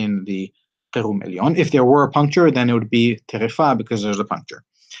puncture in the Qirum Elyon. If there were a puncture, then it would be terefa because there's a puncture,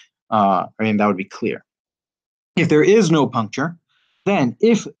 and that would be clear. If there is no puncture, then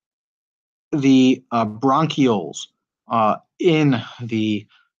if the bronchioles in the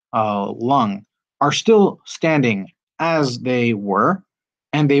lung are still standing as they were,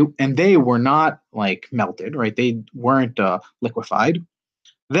 and they were not like melted, right? They weren't liquefied.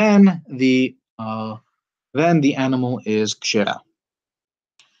 Then the animal is kshera.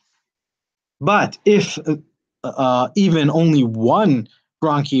 But if even only one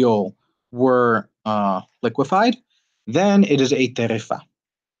bronchiole were liquefied, then it is a terefa.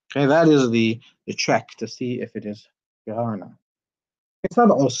 Okay, that is the check to see if it is kshera or not. כיצד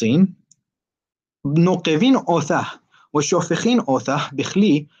עושים? נוקבים אותה ושופכים אותה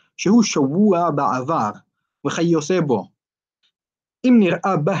בכלי שהוא שבוע בעבר וכיוצא בו. אם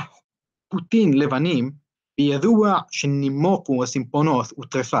נראה בה פוטין לבנים, בידוע שנימוק וסימפונות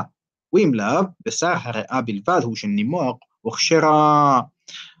וטרפה. ואם לאו, בשר הריאה בלבד הוא שנימוק וכשרה.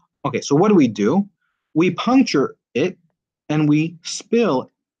 Okay, so what do? We puncture it and we spill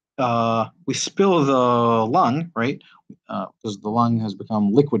the lung, right? Because the lung has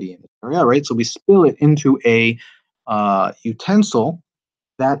become liquidy in this area, right? So we spill it into a utensil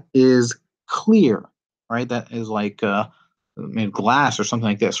that is clear, right? That is like made of glass or something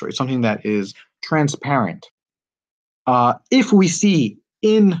like this, right? Something that is transparent. If we see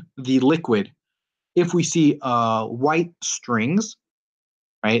in the liquid, if we see white strings,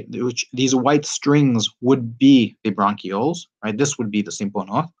 right, which these white strings would be the bronchioles, right? This would be the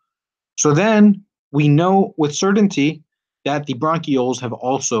simponoth. So then we know with certainty that the bronchioles have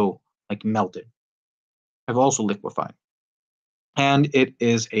also like melted, have also liquefied, and it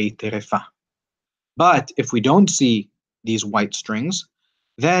is a terefa. But if we don't see these white strings,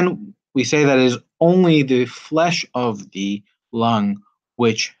 then we say that it is only the flesh of the lung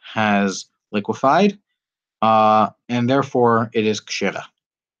which has liquefied, and therefore it is kshera.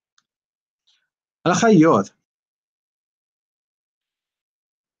 הלכה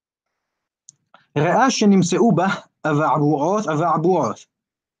ראה שנמצאו בה אבעבועות,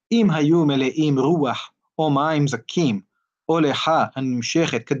 אם היו מלאים רוח או מים זכים, או לחה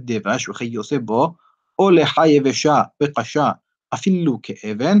הנמשכת כדבש וכיוצא בו, או לחה יבשה וקשה אפילו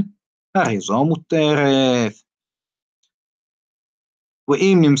כאבן, הרי זו מותרת.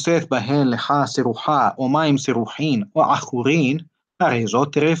 ואם נמצאת בהן לחה סירוחה או מים סירוחין או עכורין, הרי זו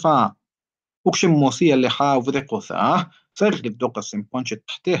טרפה. וכשמוסיע לחה ובודק אותה, צריך לבדוק הסימפון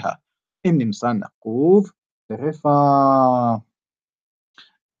שתחתיה. אם נמצא נקוב, טרפה.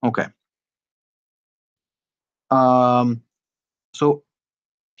 Okay. So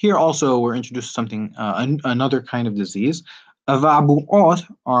here also we're introduced to something, another kind of disease. Avabu'ot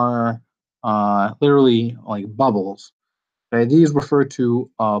are literally like bubbles. Okay? These refer to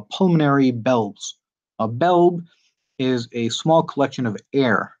pulmonary bulbs. A bulb is a small collection of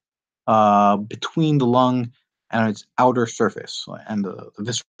air between the lung and its outer surface, and the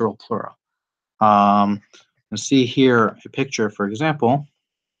visceral pleura. Let's see here a picture, for example.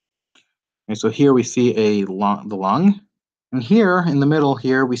 Okay, so here we see the lung, and here in the middle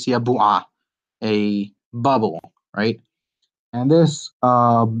here we see a bu'a, a bubble, right? And this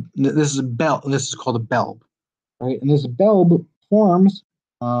is a bulb. This is called a bulb, right? And this bulb forms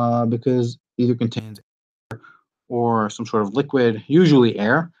because it either contains air or some sort of liquid, usually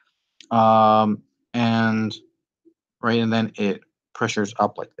air, and right, and then it pressures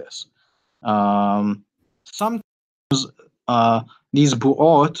up like this. Sometimes these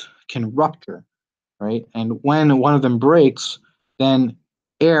bu'ot can rupture, right? And when one of them breaks, then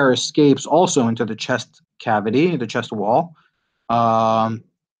air escapes also into the chest cavity, the chest wall,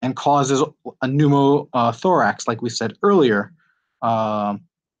 and causes a pneumothorax, like we said earlier,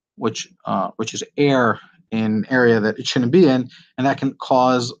 which is air in an area that it shouldn't be in, and that can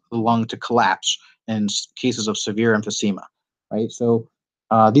cause the lung to collapse in cases of severe emphysema, right? So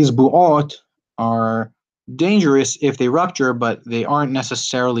these bu'ot are dangerous if they rupture, but they aren't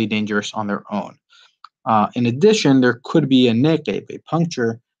necessarily dangerous on their own. In addition, there could be a nekeb, a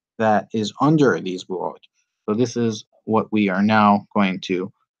puncture that is under these bu'ot. So this is what we are now going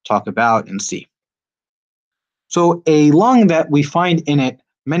to talk about and see. So a lung that we find in it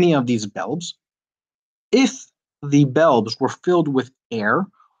many of these bulbs, If the bulbs were filled with air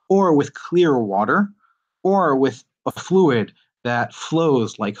or with clear water or with a fluid that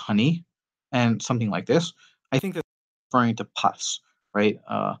flows like honey and something like this, I think that's referring to pus, right?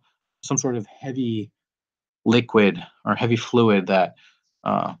 Some sort of heavy liquid or heavy fluid that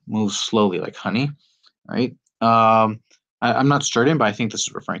moves slowly like honey, right? I'm not certain, but I think this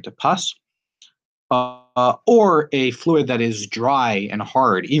is referring to pus. Or a fluid that is dry and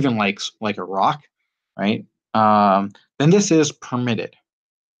hard, even like a rock, right? Then this is permitted.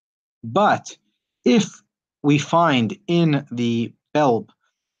 But if we find in the bulb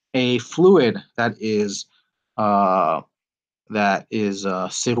a fluid uh,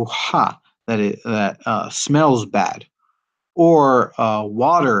 seruha, that smells bad, or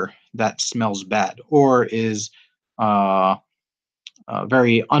water that smells bad, or is uh,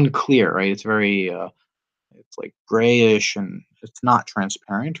 very unclear, right? It's like grayish and it's not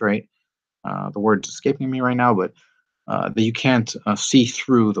transparent, right? The word's escaping me right now, but that you can't see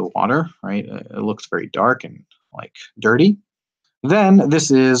through the water, right? It looks very dark and like dirty. Then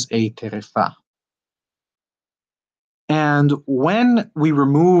this is a terefa. And when we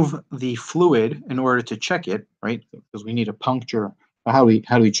remove the fluid in order to check it, right? Because we need to puncture. How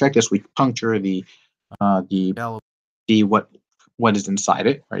do we check this? We puncture the what is inside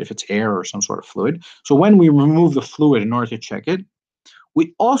it, right? If it's air or some sort of fluid. So when we remove the fluid in order to check it,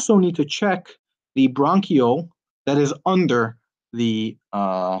 we also need to check the bronchiole that is under the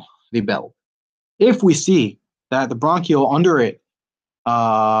bell. If we see that the bronchiole under it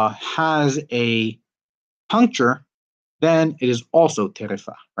has a puncture, then it is also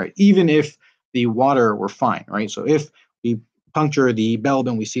terefa, right? Even if the water were fine, right? So if we puncture the bulb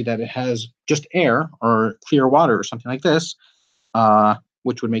and we see that it has just air or clear water or something like this,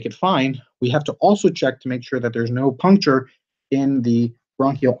 which would make it fine, we have to also check to make sure that there's no puncture in the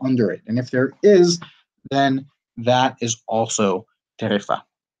bronchiole under it. And if there is, then that is also terefa.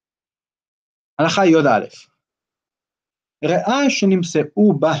 הלכה י"א ריאה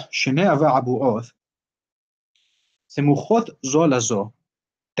שנמצאו בה שני אבעבועות סמוכות זו לזו,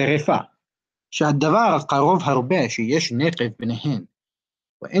 טרפה, שהדבר קרוב הרבה שיש נקב ביניהן,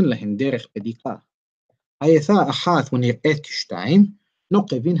 ואין להן דרך בדיקה. היתה אחת ונראית כשתיים,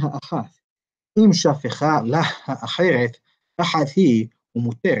 נוקבין האחת. אם שפכה לה האחרת, אחת היא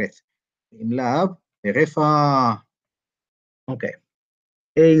ומותרת. אם לאו, טרפה. Okay.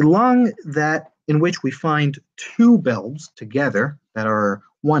 A lung that in which we find two bulbs together that are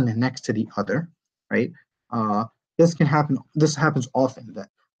one next to the other, right? This can happen. This happens often that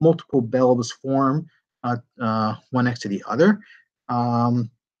multiple bulbs form one next to the other, and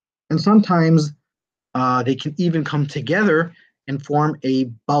sometimes they can even come together and form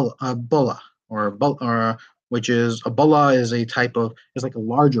a bulla, which is a bulla is a type of is like a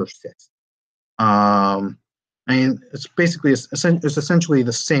larger cyst. I mean, it's basically it's essentially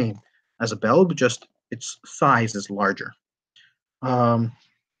the same as a bulb, just its size is larger.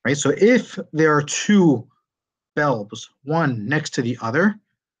 Right. So if there are two bulbs, one next to the other,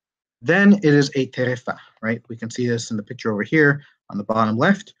 then it is a terefa. Right. We can see this in the picture over here on the bottom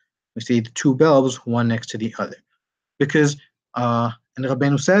left. We see the two bulbs, one next to the other, because and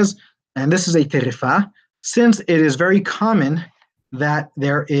Rabbeinu says, and this is a terefa, since it is very common that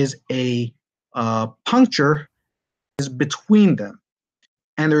there is a puncture is between them,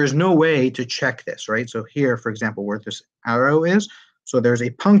 and there is no way to check this, right? So here, for example, where this arrow is, so there's a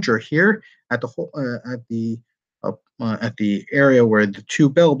puncture here at the area where the two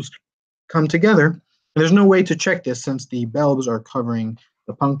bulbs come together. And there's no way to check this since the bulbs are covering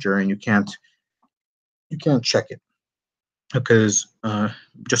the puncture, and you can't check it because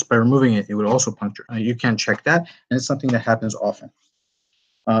just by removing it, it would also puncture. You can't check that, and it's something that happens often.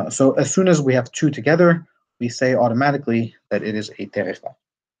 So as soon as we have two together, we say automatically that it is a terefa.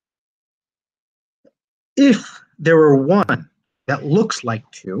 If there were one that looks like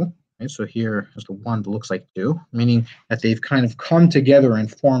two, right, so here is the one that looks like two, meaning that they've kind of come together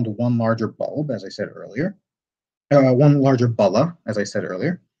and formed one larger bulb, as I said earlier, one larger bulla, as I said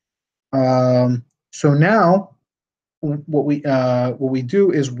earlier. So now what we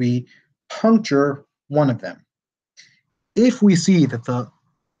do is we puncture one of them. If we see that the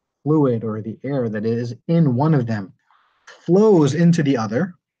fluid or the air that is in one of them flows into the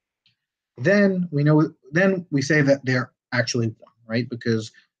other, then we say that they're actually one, right?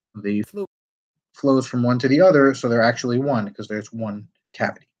 Because the fluid flows from one to the other, so they're actually one because there's one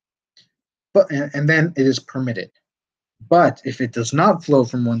cavity. But and then it is permitted. But if it does not flow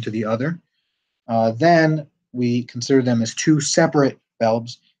from one to the other, then we consider them as two separate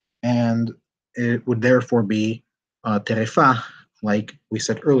bulbs, and it would therefore be terefa, like we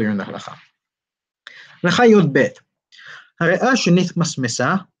said earlier in the halakha. לחיות ב' הריאה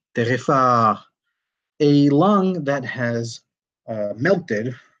שנתמסמסה, טרפה, a lung that has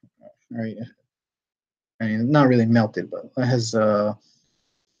melted, right? I mean, not really melted, but has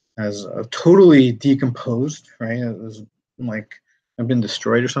totally decomposed, right? It was like been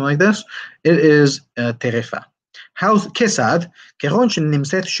destroyed or something like this. It is טרפה. כיצד? ככל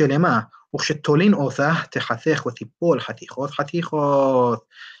שנמצאת שלמה וכשתולין אותה תחתך ותיפול חתיכות חתיכות.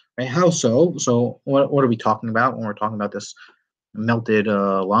 Right? How so? So what are we talking about when we're talking about this melted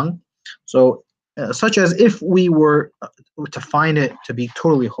lung? So such as if we were to find it to be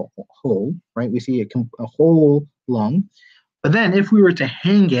totally whole, right? We see a whole lung, but then if we were to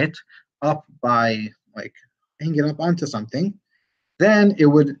hang it up hang it up onto something, then it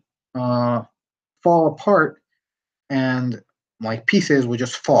would fall apart and like pieces would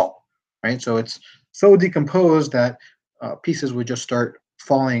just fall, right? So it's so decomposed that pieces would just start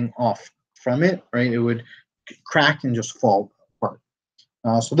falling off from it, right? It would crack and just fall apart.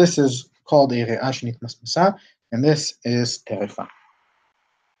 So this is called a ריאה שנתמסמסה, and this is טרפה.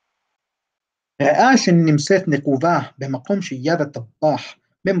 ריאה שנמצאת נקובה במקום שיד הטבח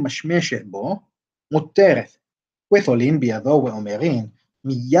ממשמשת בו, מותרת, ותולים בידו ואומרים,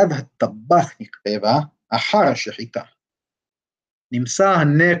 מיד הטבח נכתבה אחר השחיטה. נמצא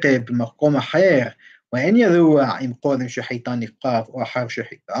הנקב במקום אחר, ואין ידוע אם קודם שחיטה נקב או אחר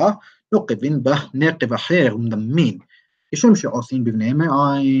שחיטה, נוקבים בה נקב אחר ומדמין, כשם שעושים בבני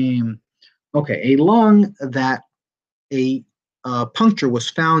מעיים. Okay, a lung that a puncture was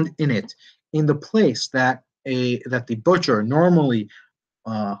found in it, in the place that the butcher normally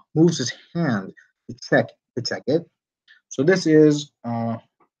moves his hand to check it. So this is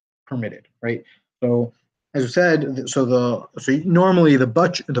permitted, right? So as I said, so normally the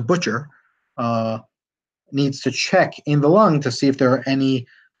butcher needs to check in the lung to see if there are any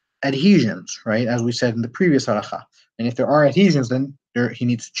adhesions, right? As we said in the previous halacha, and if there are adhesions, then he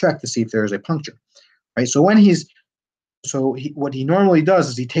needs to check to see if there is a puncture, right? So when what he normally does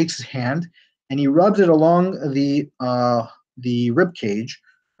is he takes his hand and he rubs it along the rib cage,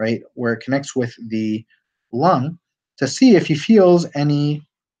 right, where it connects with the lung, to see if he feels any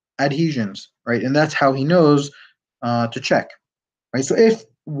adhesions, right? And that's how he knows to check, right? So if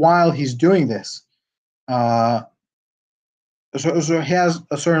while he's doing this, so he has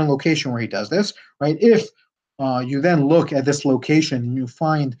a certain location where he does this, right? If you then look at this location and you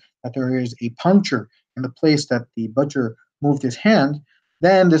find that there is a puncture in the place that the butcher moved his hand,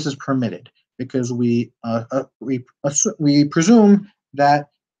 then this is permitted because we presume that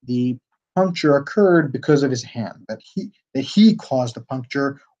the puncture occurred because of his hand, that he caused the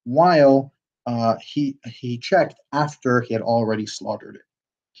puncture while he checked after he had already slaughtered it,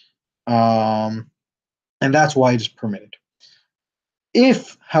 and that's why it is permitted.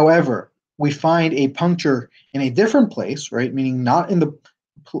 If, however, we find a puncture in a different place, right, meaning not in the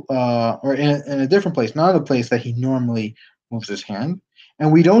or in a different place, not in the place that he normally moves his hand,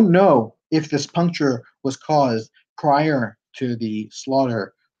 and we don't know if this puncture was caused prior to the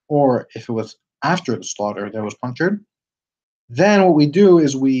slaughter or if it was after the slaughter that was punctured, then what we do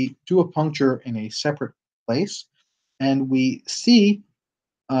is we do a puncture in a separate place, and we see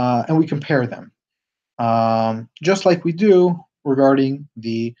and we compare them, just like we do regarding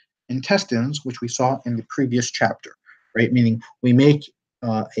the intestines, which we saw in the previous chapter, right? Meaning we make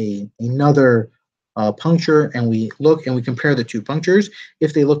another puncture and we look and we compare the two punctures.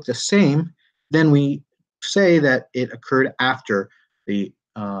 If they look the same, then we say that it occurred after the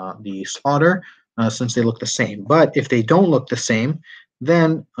slaughter, since they look the same. But if they don't look the same,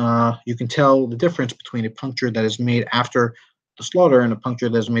 then you can tell the difference between a puncture that is made after the slaughter and a puncture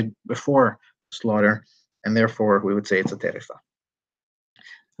that is made before the slaughter, and therefore we would say it's a טרפה.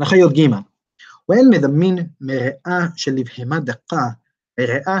 לחיות ג' ואין מדמין מריאה של לבהמה דקה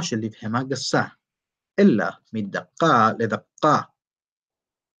לריאה של לבהמה גסה, אלא מדקה לדקה.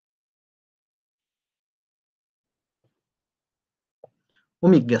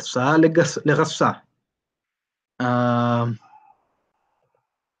 ומגסה לגסה.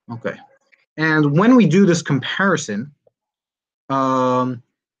 Okay. And when we do this comparison,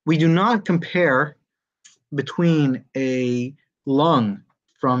 we do not compare between a lung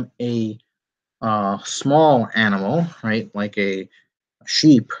from a small animal, right, like a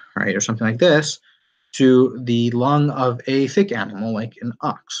sheep, right, or something like this, to the lung of a thick animal, like an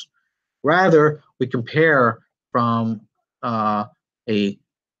ox. Rather, we compare from a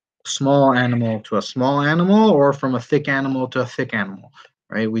small animal to a small animal, or from a thick animal to a thick animal,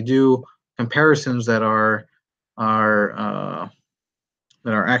 right? We do comparisons that are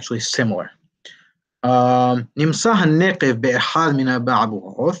actually similar. נמצא הנקב באחד מן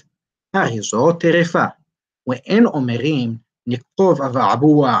הבעבועות, הרי זו טרפה, ואין אומרים נכתוב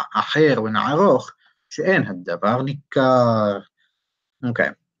אבעבוע אחר ונערוך, שאין הדבר ניכר. Okay.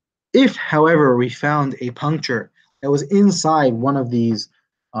 If, however, we found a puncture that was inside one of these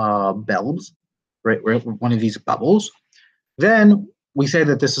bulbs, right, one of these bubbles, then we say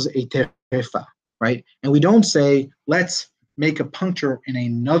that this is a terefa, right? And we don't say, let's make a puncture in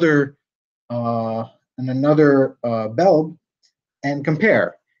another bulb and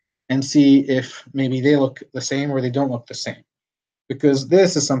compare and see if maybe they look the same or they don't look the same, because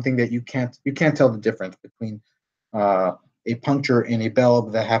this is something that you can't tell the difference between a puncture in a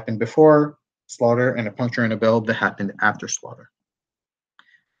bulb that happened before slaughter and a puncture in a bulb that happened after slaughter.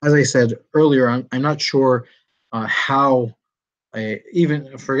 As I said earlier, I'm not sure how,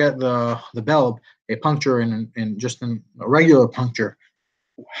 even forget the bulb, a puncture in just a regular puncture,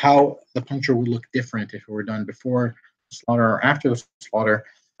 how the puncture would look different if it were done before the slaughter or after the slaughter.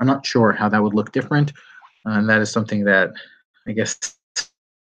 I'm not sure how that would look different, and that is something that I guess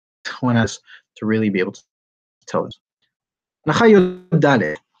one has to really be able to tell us. הנחה י"ד,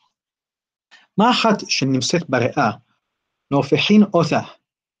 מחט שנמצאת בריאה, נהופכין אותה,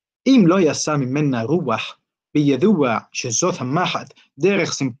 אם לא יצא ממנה רוח, וידוע שזאת המחט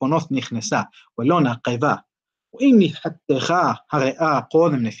דרך סימפונות נכנסה ולא נקבה, ואם נתחתכה הריאה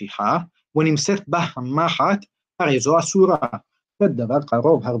קודם נפיחה, ונמצאת בה המחט, הרי זו אסורה, ודבר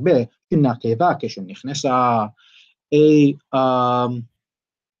קרוב הרבה שנקבה כשנכנסה.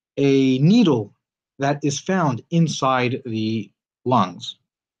 A needle that is found inside the lungs.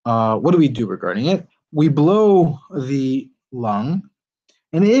 What do we do regarding it? We blow the lung,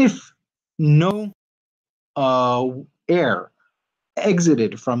 and if no air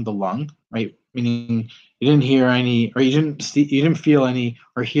exited from the lung, right, meaning you didn't hear any, or you didn't feel any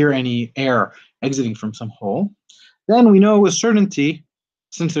or hear any air exiting from some hole, then we know with certainty,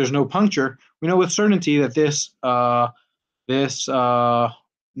 since there's no puncture, we know with certainty that this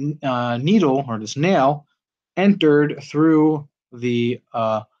needle or this nail entered through the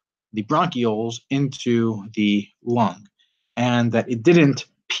bronchioles into the lung, and that it didn't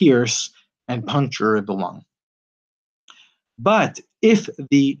pierce and puncture the lung. But if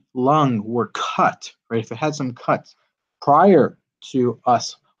the lung were cut, right, if it had some cuts prior to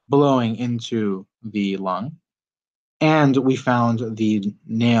us blowing into the lung, and we found the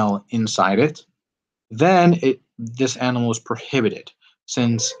nail inside it, then this animal is prohibited,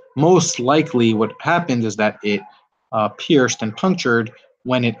 since most likely what happened is that it pierced and punctured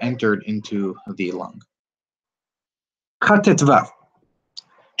when it entered into the lung. חט"ו,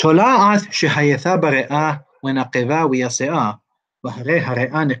 תולעת שהייתה בריאה ונקבה ויסעה, והרי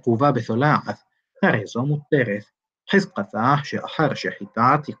הריאה נקובה בתולעת, הרי זו מותרת, חזקתה שאחר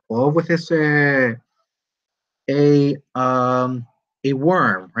שחיטה תקרוב ותצא. A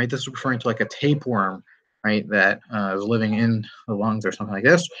worm, right? This is referring to like a tapeworm, right? That is living in the lungs or something like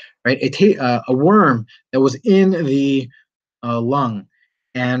this, right? A worm that was in the lung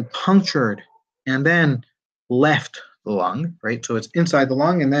and punctured and then left the lung, right? So it's inside the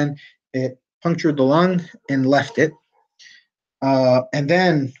lung and then it punctured the lung and left it. And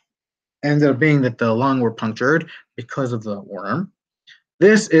then ended up being that the lung were punctured because of the worm.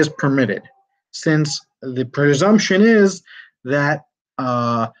 This is permitted, since the presumption is that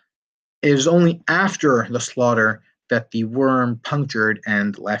it is only after the slaughter that the worm punctured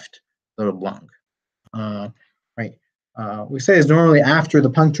and left the lung. Right? We say it's normally after the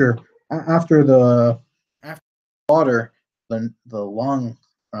puncture, after the slaughter, the lung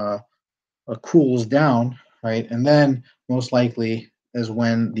cools down, right? And then most likely is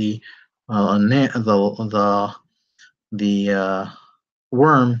when the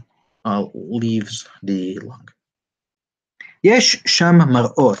worm leaves the lung. יש שם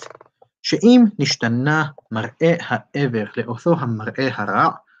מראות, שאם נשתנה מראה העבר לאותו המראה הרע,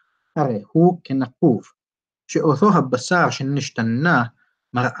 הרי הוא כנקוב, שאותו הבשר שנשתנה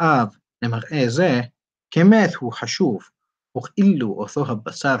מראיו למראה זה, כמת הוא חשוב, וכאילו אותו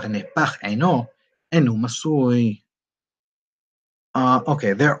הבשר הנהפך עינו, אינו מסוי.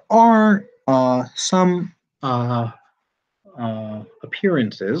 Okay, there are some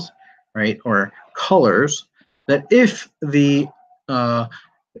appearances, right, or colors, that if the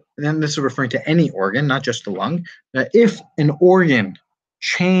then this is referring to any organ, not just the lung, that if an organ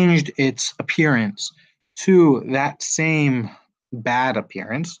changed its appearance to that same bad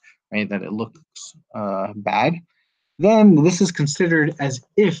appearance, right, that it looks bad, then this is considered as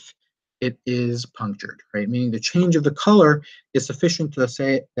if it is punctured, right? Meaning the change of the color is sufficient to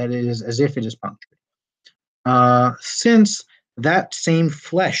say that it is as if it is punctured. Since that same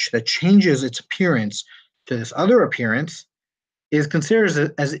flesh that changes its appearance to this other appearance is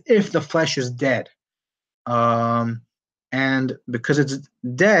considered as if the flesh is dead. And because it's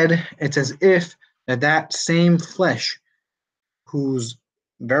dead, it's as if that same flesh, whose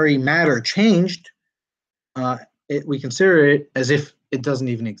very matter changed, we consider it as if it doesn't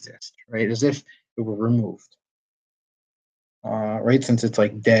even exist, right? As if it were removed, right? Since it's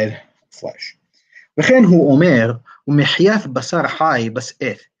like dead flesh. וכן הוא אומר, ומחיית בשר חי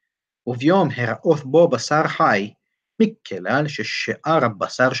בשאת, וביום הראות בו בשר חי, מכלל ששאר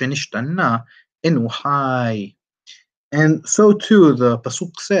הבשר שנשתנה אינו חי. And so too, the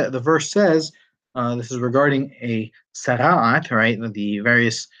pasuk the verse says, this is regarding a sara'at, right? The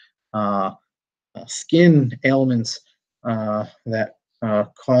various skin ailments that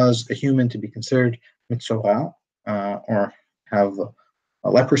cause a human to be considered mitzorah, or have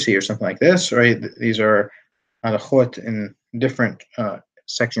leprosy or something like this, right? These are halachot in different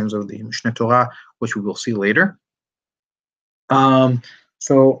sections of the Mishneh Torah, which we will see later.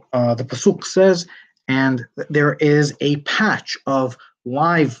 So the pasuk says, and there is a patch of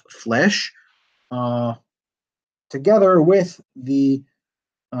live flesh together with the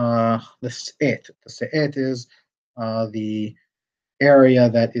se'et. The se'et is the area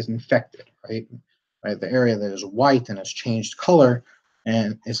that is infected, right? Right, the area that is white and has changed color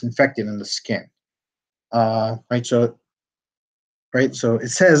and is infected in the skin. Right, so it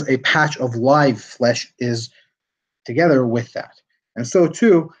says a patch of live flesh is together with that, and so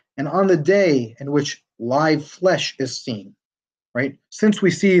too, and on the day in which live flesh is seen, right? Since we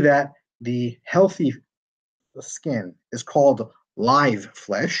see that the healthy skin is called live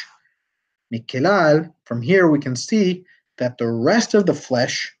flesh, Mikilal, from here we can see that the rest of the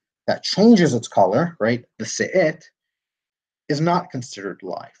flesh that changes its color, right, the se'et, is not considered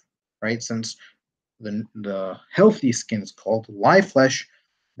live, right? Since the healthy skin is called live flesh,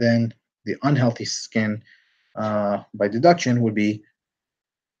 then the unhealthy skin, by deduction, would be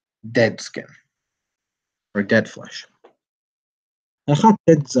dead skin or dead flesh.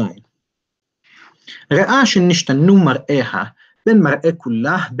 ראה שנשתנו מראיה בין מראה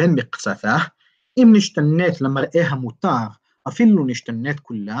כולה בין מקצתה, אם נשתנית למראה המותר, אפילו נשתנית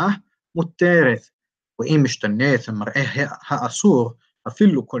כולה, מותרת, ואם משתנית למראה האסור,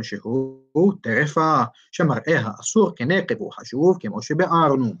 אפילו כלשהו, טרפה, שמראה האסור כנקב הוא חשוב, כמו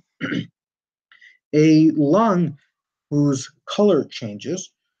שבארנו. A lung whose color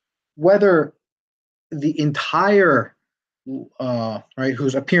changes, whether the entire right,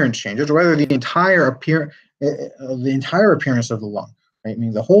 whose appearance changes, or whether the entire appearance of the lung, right,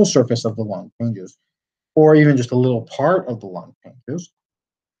 meaning the whole surface of the lung changes, or even just a little part of the lung changes,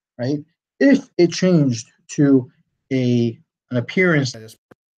 right? If it changed to an appearance that is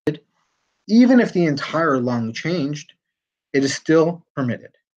permitted, even if the entire lung changed, it is still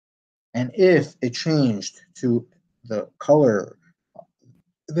permitted. And if it changed to the color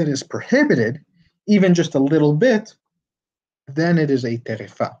that is prohibited, even just a little bit, then it is a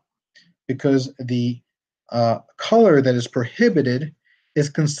terefa, because the color that is prohibited is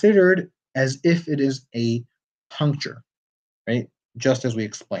considered as if it is a puncture, right? Just as we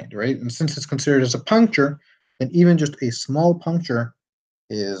explained, right? And since it's considered as a puncture, then even just a small puncture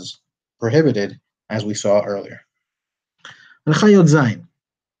is prohibited, as we saw earlier.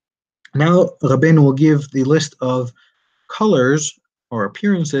 Now, Rabbeinu will give the list of colors or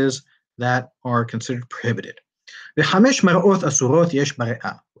appearances that are considered prohibited. וחמש מראות אסורות יש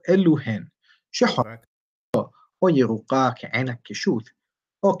בריאה, אלו הן שחורה או ירוקה כעין הקישוט,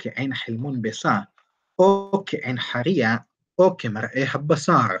 או כעין חלמון בשר, או כעין חריה, או כמראה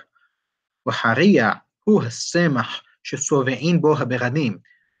הבשר. וחריה הוא הסמך שצובעים בו הברדים,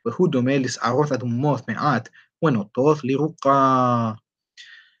 והוא דומה לשערות אדומות מעט ונוטות לירוקה.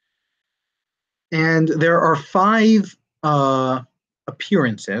 And there are 5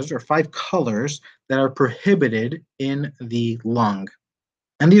 appearances or 5 colors that are prohibited in the lung.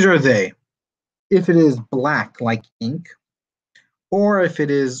 And these are they. If it is black like ink, or if it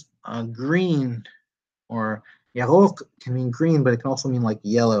is green, or yarok can mean green, but it can also mean like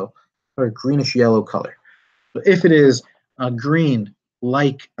yellow or greenish yellow color. So if it is green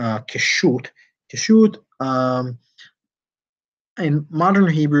like keshut, in modern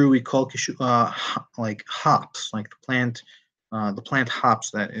Hebrew we call keshut like hops, like the plant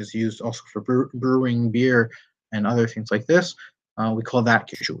hops that is used also for brewing beer and other things like this. We call that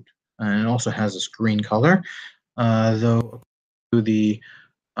keshut, and it also has this green color. Though the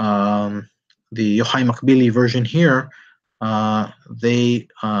Yochai Makbili version here, they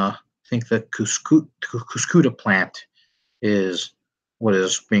think that Cuscuta plant is what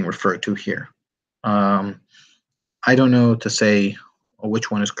is being referred to here. I don't know to say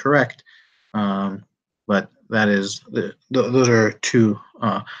which one is correct, but that is, those are two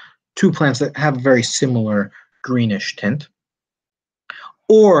plants that have a very similar greenish tint.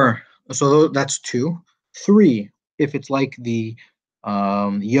 Or, so that's two. Three, if it's like the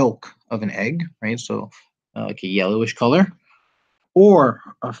yolk of an egg, right? So like a yellowish color. Or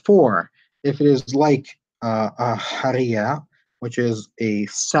four, if it is like a haria, which is a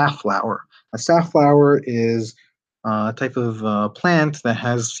safflower. A safflower is a type of plant that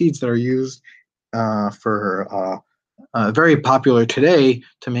has seeds that are used for very popular today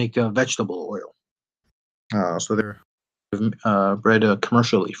to make vegetable oil. So they're bred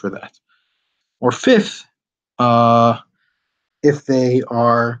commercially for that. Or fifth, uh, if they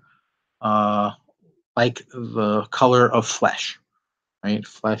are uh, like the color of flesh, right?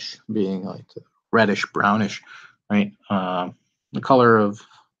 Flesh being like reddish, brownish, right? The color of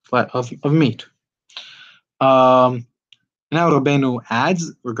meat. Now Rabbeinu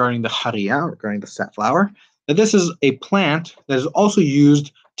adds regarding the haria, regarding the safflower, that this is a plant that is also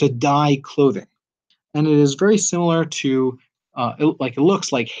used to dye clothing, and it is very similar to, it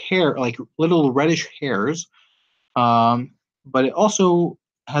looks like hair, like little reddish hairs, but it also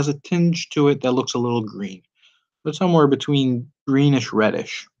has a tinge to it that looks a little green, but somewhere between greenish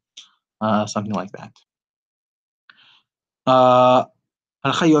reddish, something like that.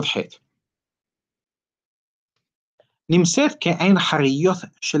 הלכה י"ח נמצאת כעין חריות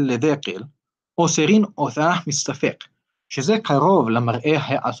של לדקל, אוסרין אותה מסתפק, שזה קרוב למראה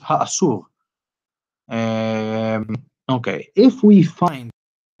האסור. Okay, if we find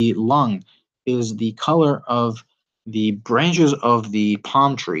the lung is the color of the branches of the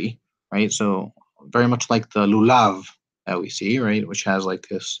palm tree, right? So very much like the lulav that we see, right? Which has like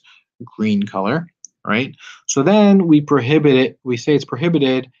this green color, right? So then we prohibit it. We say it's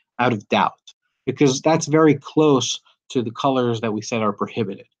prohibited out of doubt because that's very close to the colors that we said are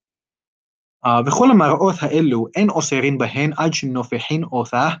prohibited. בכל המראות האלו אין אוסרים בהן עד שנופחין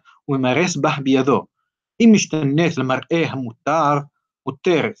אותה וממרס בה בידו. אם משתנית למראה המותר,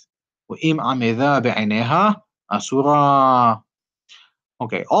 מותרת, ואם עמדה בעיניה, אסורה.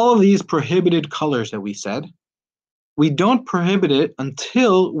 Okay, all of these prohibited colors that we said, we don't prohibit it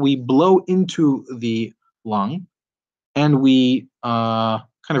until we blow into the lung and we kind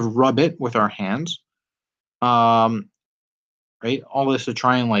of rub it with our hands. Right? All this to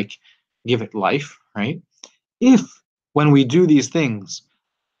try and like give it life, right? If when we do these things,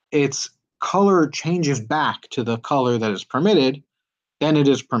 its color changes back to the color that is permitted, then it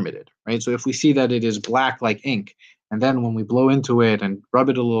is permitted, right? So if we see that it is black like ink, and then when we blow into it and rub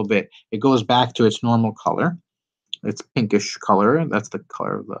it a little bit, it goes back to its normal color, its pinkish color. That's the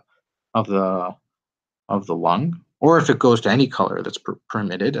color of the lung. Or if it goes to any color that's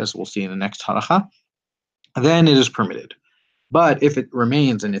permitted, as we'll see in the next halacha, then it is permitted. But if it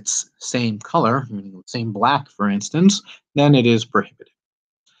remains in its same color, meaning the same black, for instance, then it is prohibited.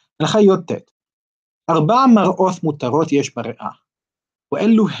 הלכה י"ט 4 מראות מותרות יש בריאה,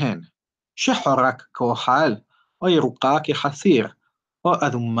 ואלו הן שחורה ככחל, או ירוקה כחציר, או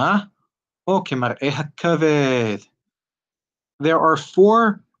אדומה, או כמראה הכבד. There are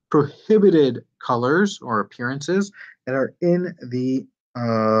 4 prohibited colors or appearances that are in the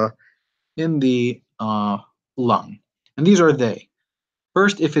lung, and these are they.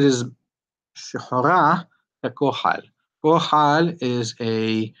 First, if it is shahara kohal. Kohal is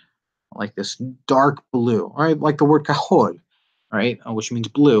like this dark blue, right? Like the word kahol, right? Which means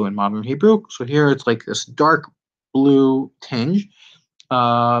blue in modern Hebrew. So here it's like this dark blue tinge.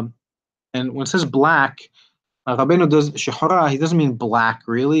 And when it says black, Rabbeinu does shahara, he doesn't mean black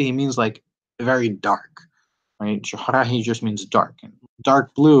really. He means like very dark, right? Shahara, he just means dark. And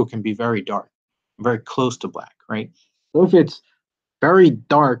dark blue can be very dark, very close to black, right? So if it's very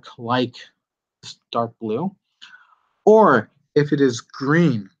dark, like dark blue, or if it is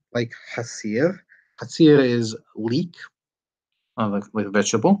green, like hasir. Hasir is leek, like a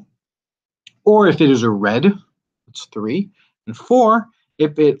vegetable. Or if it is a red, it's 3. And 4,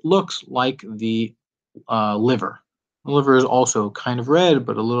 if it looks like the liver. The liver is also kind of red,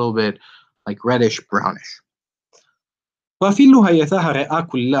 but a little bit like reddish, brownish. ואפילו הייתה הריאה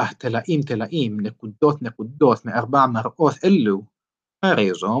כולה תלאים תלאים, נקודות נקודות מ4 מראות אלו,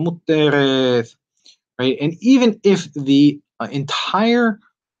 הרי זו מותרת. Right? And even if the entire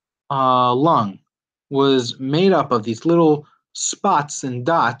lung was made up of these little spots and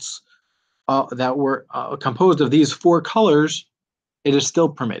dots that were composed of these 4 colors, it is still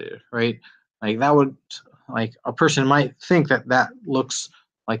permitted, right? Like that would, like a person might think that that looks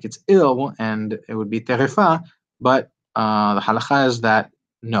like it's ill and it would be terefa, but the halakha is that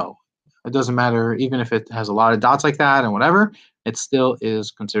no, it doesn't matter. Even if it has a lot of dots like that and whatever, it still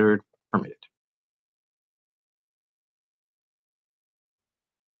is considered permitted.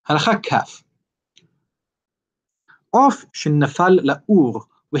 הלכה כ' עוף שנפל לאור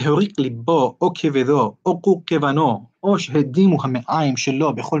והוריק ליבו או כבדו או כובנו או שהדימו המעיים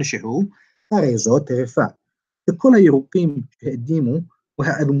שלו בכל שהוא, הרי זו טרפה. וכל הירוקים שהדימו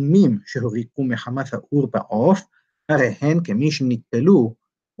והאדומים שהוריקו מחמת האור בעוף, הרי הן כמי שנטלו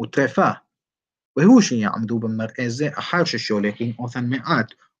וטרפה. והוא שיעמדו במראה זה אחר ששולחים אותן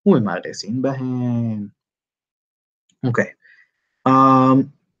מעט וממרסים בהן. Okay.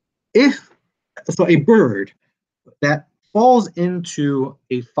 So a bird that falls into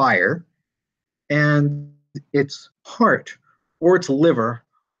a fire and its heart or its liver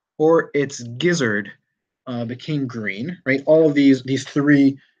or its gizzard became green, right? All of these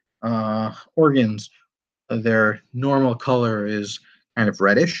three organs, their normal color is kind of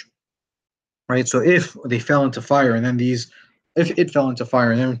reddish, right? So if they fell into fire and then if it fell into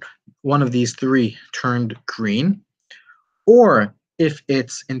fire and then one of these three turned green, or if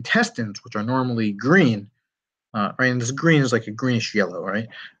its intestines, which are normally green, right, and this green is like a greenish yellow, right?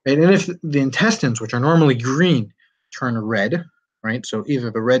 And if the intestines, which are normally green, turn red, right? So either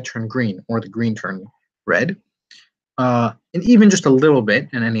the red turn green or the green turn red, and even just a little bit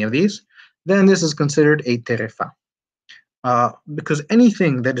in any of these, then this is considered a terefa. Because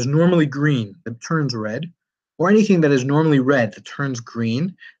anything that is normally green that turns red, or anything that is normally red that turns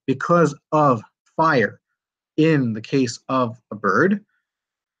green because of fire, in the case of a bird,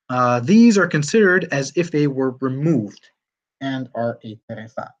 these are considered as if they were removed and are a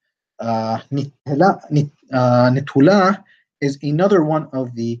terefa. Nitula is another one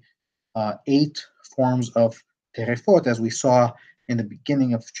of the 8 forms of terefot, as we saw in the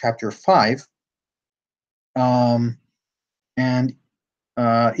beginning of chapter 5. And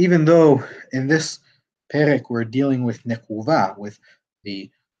even though in this perek we're dealing with nekuva, with the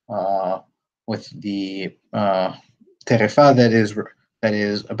terefa that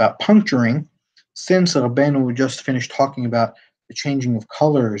is about puncturing, since Rabbeinu just finished talking about the changing of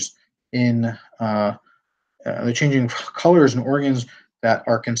colors in organs that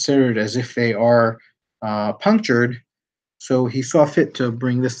are considered as if they are punctured, so he saw fit to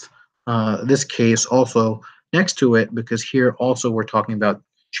bring this case also next to it, because here also we're talking about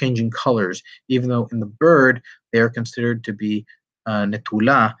changing colors, even though in the bird they are considered to be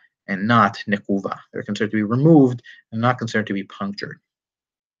netula and not nekuva. They're considered to be removed and not considered to be punctured.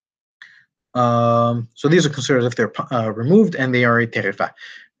 So these are considered as if they're removed and they are a terefa.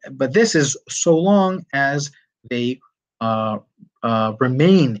 But this is so long as they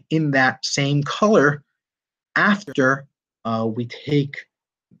remain in that same color after we take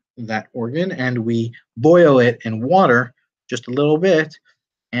that organ and we boil it in water just a little bit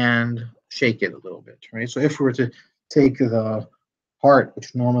and shake it a little bit, right? So if we were to take the heart, which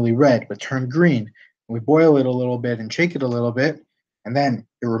is normally red but turn green, we boil it a little bit and shake it a little bit, and then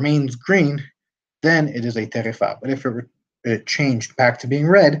it remains green, then it is a terefa. But if it changed back to being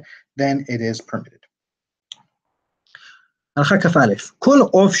red, then it is permitted. הלכה כ"א, כל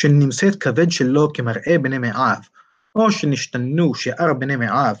עוף שנמצאת כבד שלו כמראה בני מעיו, או שנשתנו שאר בני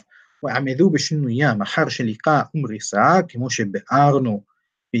מעיו, ועמדו בשינויים אחר שליקה ומריסה, כמו שבארנו,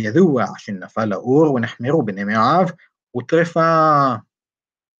 וידוע שנפל לאור ונחמרו בני מעיו, וטרפה.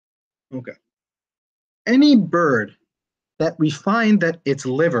 Okay. Any bird that we find that its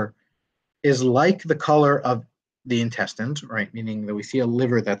liver is like the color of the intestines, right? Meaning that we see a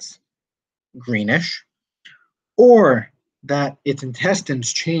liver that's greenish, or that its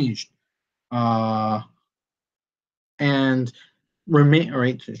intestines changed and remain,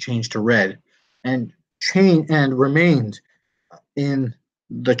 right, changed to red and remained in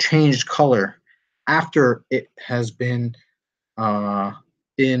the changed color after it has been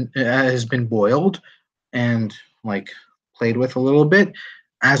boiled and like played with a little bit,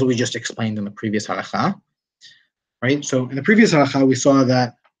 as we just explained in the previous halakha, right? So in the previous halakha we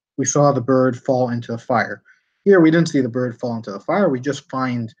saw the bird fall into the fire. Here we didn't see the bird fall into the fire. We just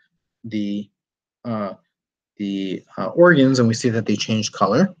find the organs and we see that they changed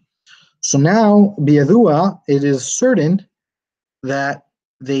color. So now biyadua, it is certain that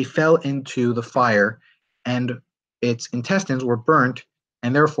they fell into the fire and its intestines were burnt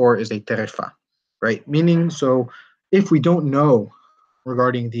and therefore is a terefa, right? Meaning, so if we don't know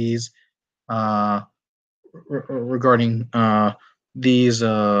regarding these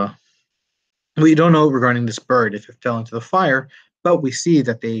we don't know regarding this bird if it fell into the fire, but we see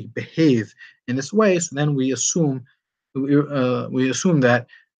that they behave in this way, so then we assume that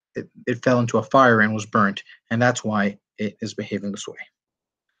it fell into a fire and was burnt, and that's why it is behaving this way.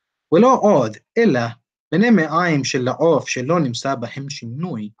 ולא עוד, אלא בני מעיים של העוף שלא נמצא בהם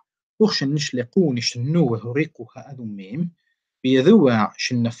שינוי, וכשנשלקו נשתנו והוריקו האדומים, بيذوع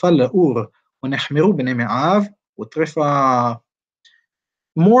شنفل أور ونحمرو بنمعاv وطرفة.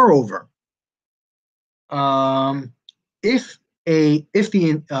 Moreover, if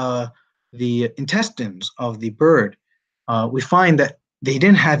the intestines of the bird, we find that they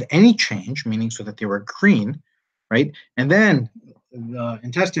didn't have any change, meaning so that they were green, right? And then the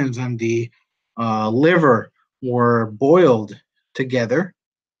intestines and the liver were boiled together,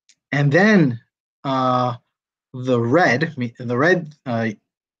 and then the red,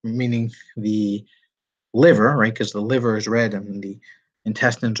 meaning the liver, right? Because the liver is red and the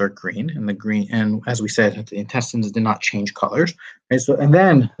intestines are green, and the green, and as we said, the intestines did not change colors, right? So, and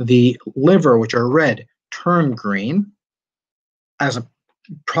then the liver, which are red, turn green as a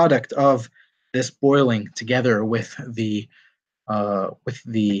product of this boiling together with the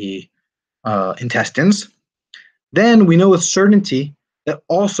intestines. Then we know with certainty that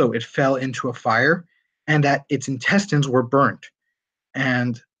also it fell into a fire and that its intestines were burnt,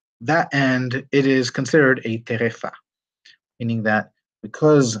 and it is considered a terefa, meaning that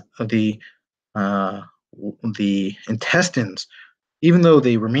because of the intestines, even though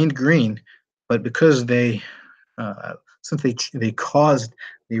they remained green, but because since they caused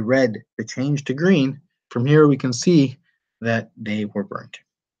the red to change to green, from here we can see that they were burnt.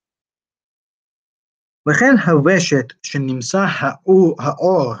 וכן הוושט שנמצא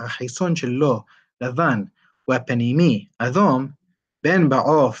האור החיצון שלו לבן והפנימי אדום, בין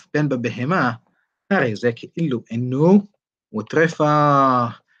בעוף בין בבהמה, הרי זה כאילו אינו וטרפה.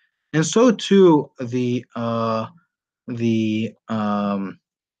 And so too the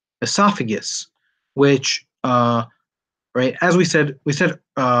esophagus, which right, as we said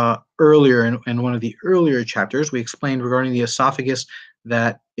earlier in one of the earlier chapters, we explained regarding the esophagus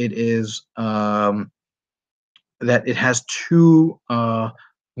that it is that it has two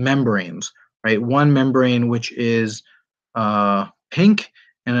membranes, right? One membrane which is pink,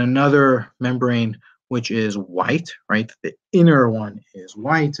 and another membrane which is white, right? The inner one is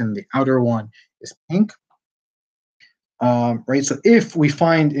white and the outer one is pink. Right, so if we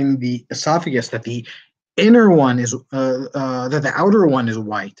find in the esophagus that the inner one is that the outer one is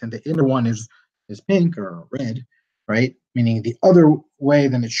white and the inner one is pink or red, right, meaning the other way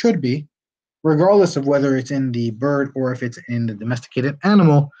than it should be, regardless of whether it's in the bird or if it's in the domesticated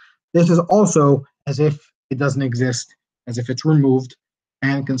animal, this is also as if it doesn't exist, as if it's removed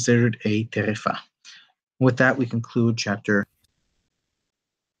and considered a terefa. With that, we conclude chapter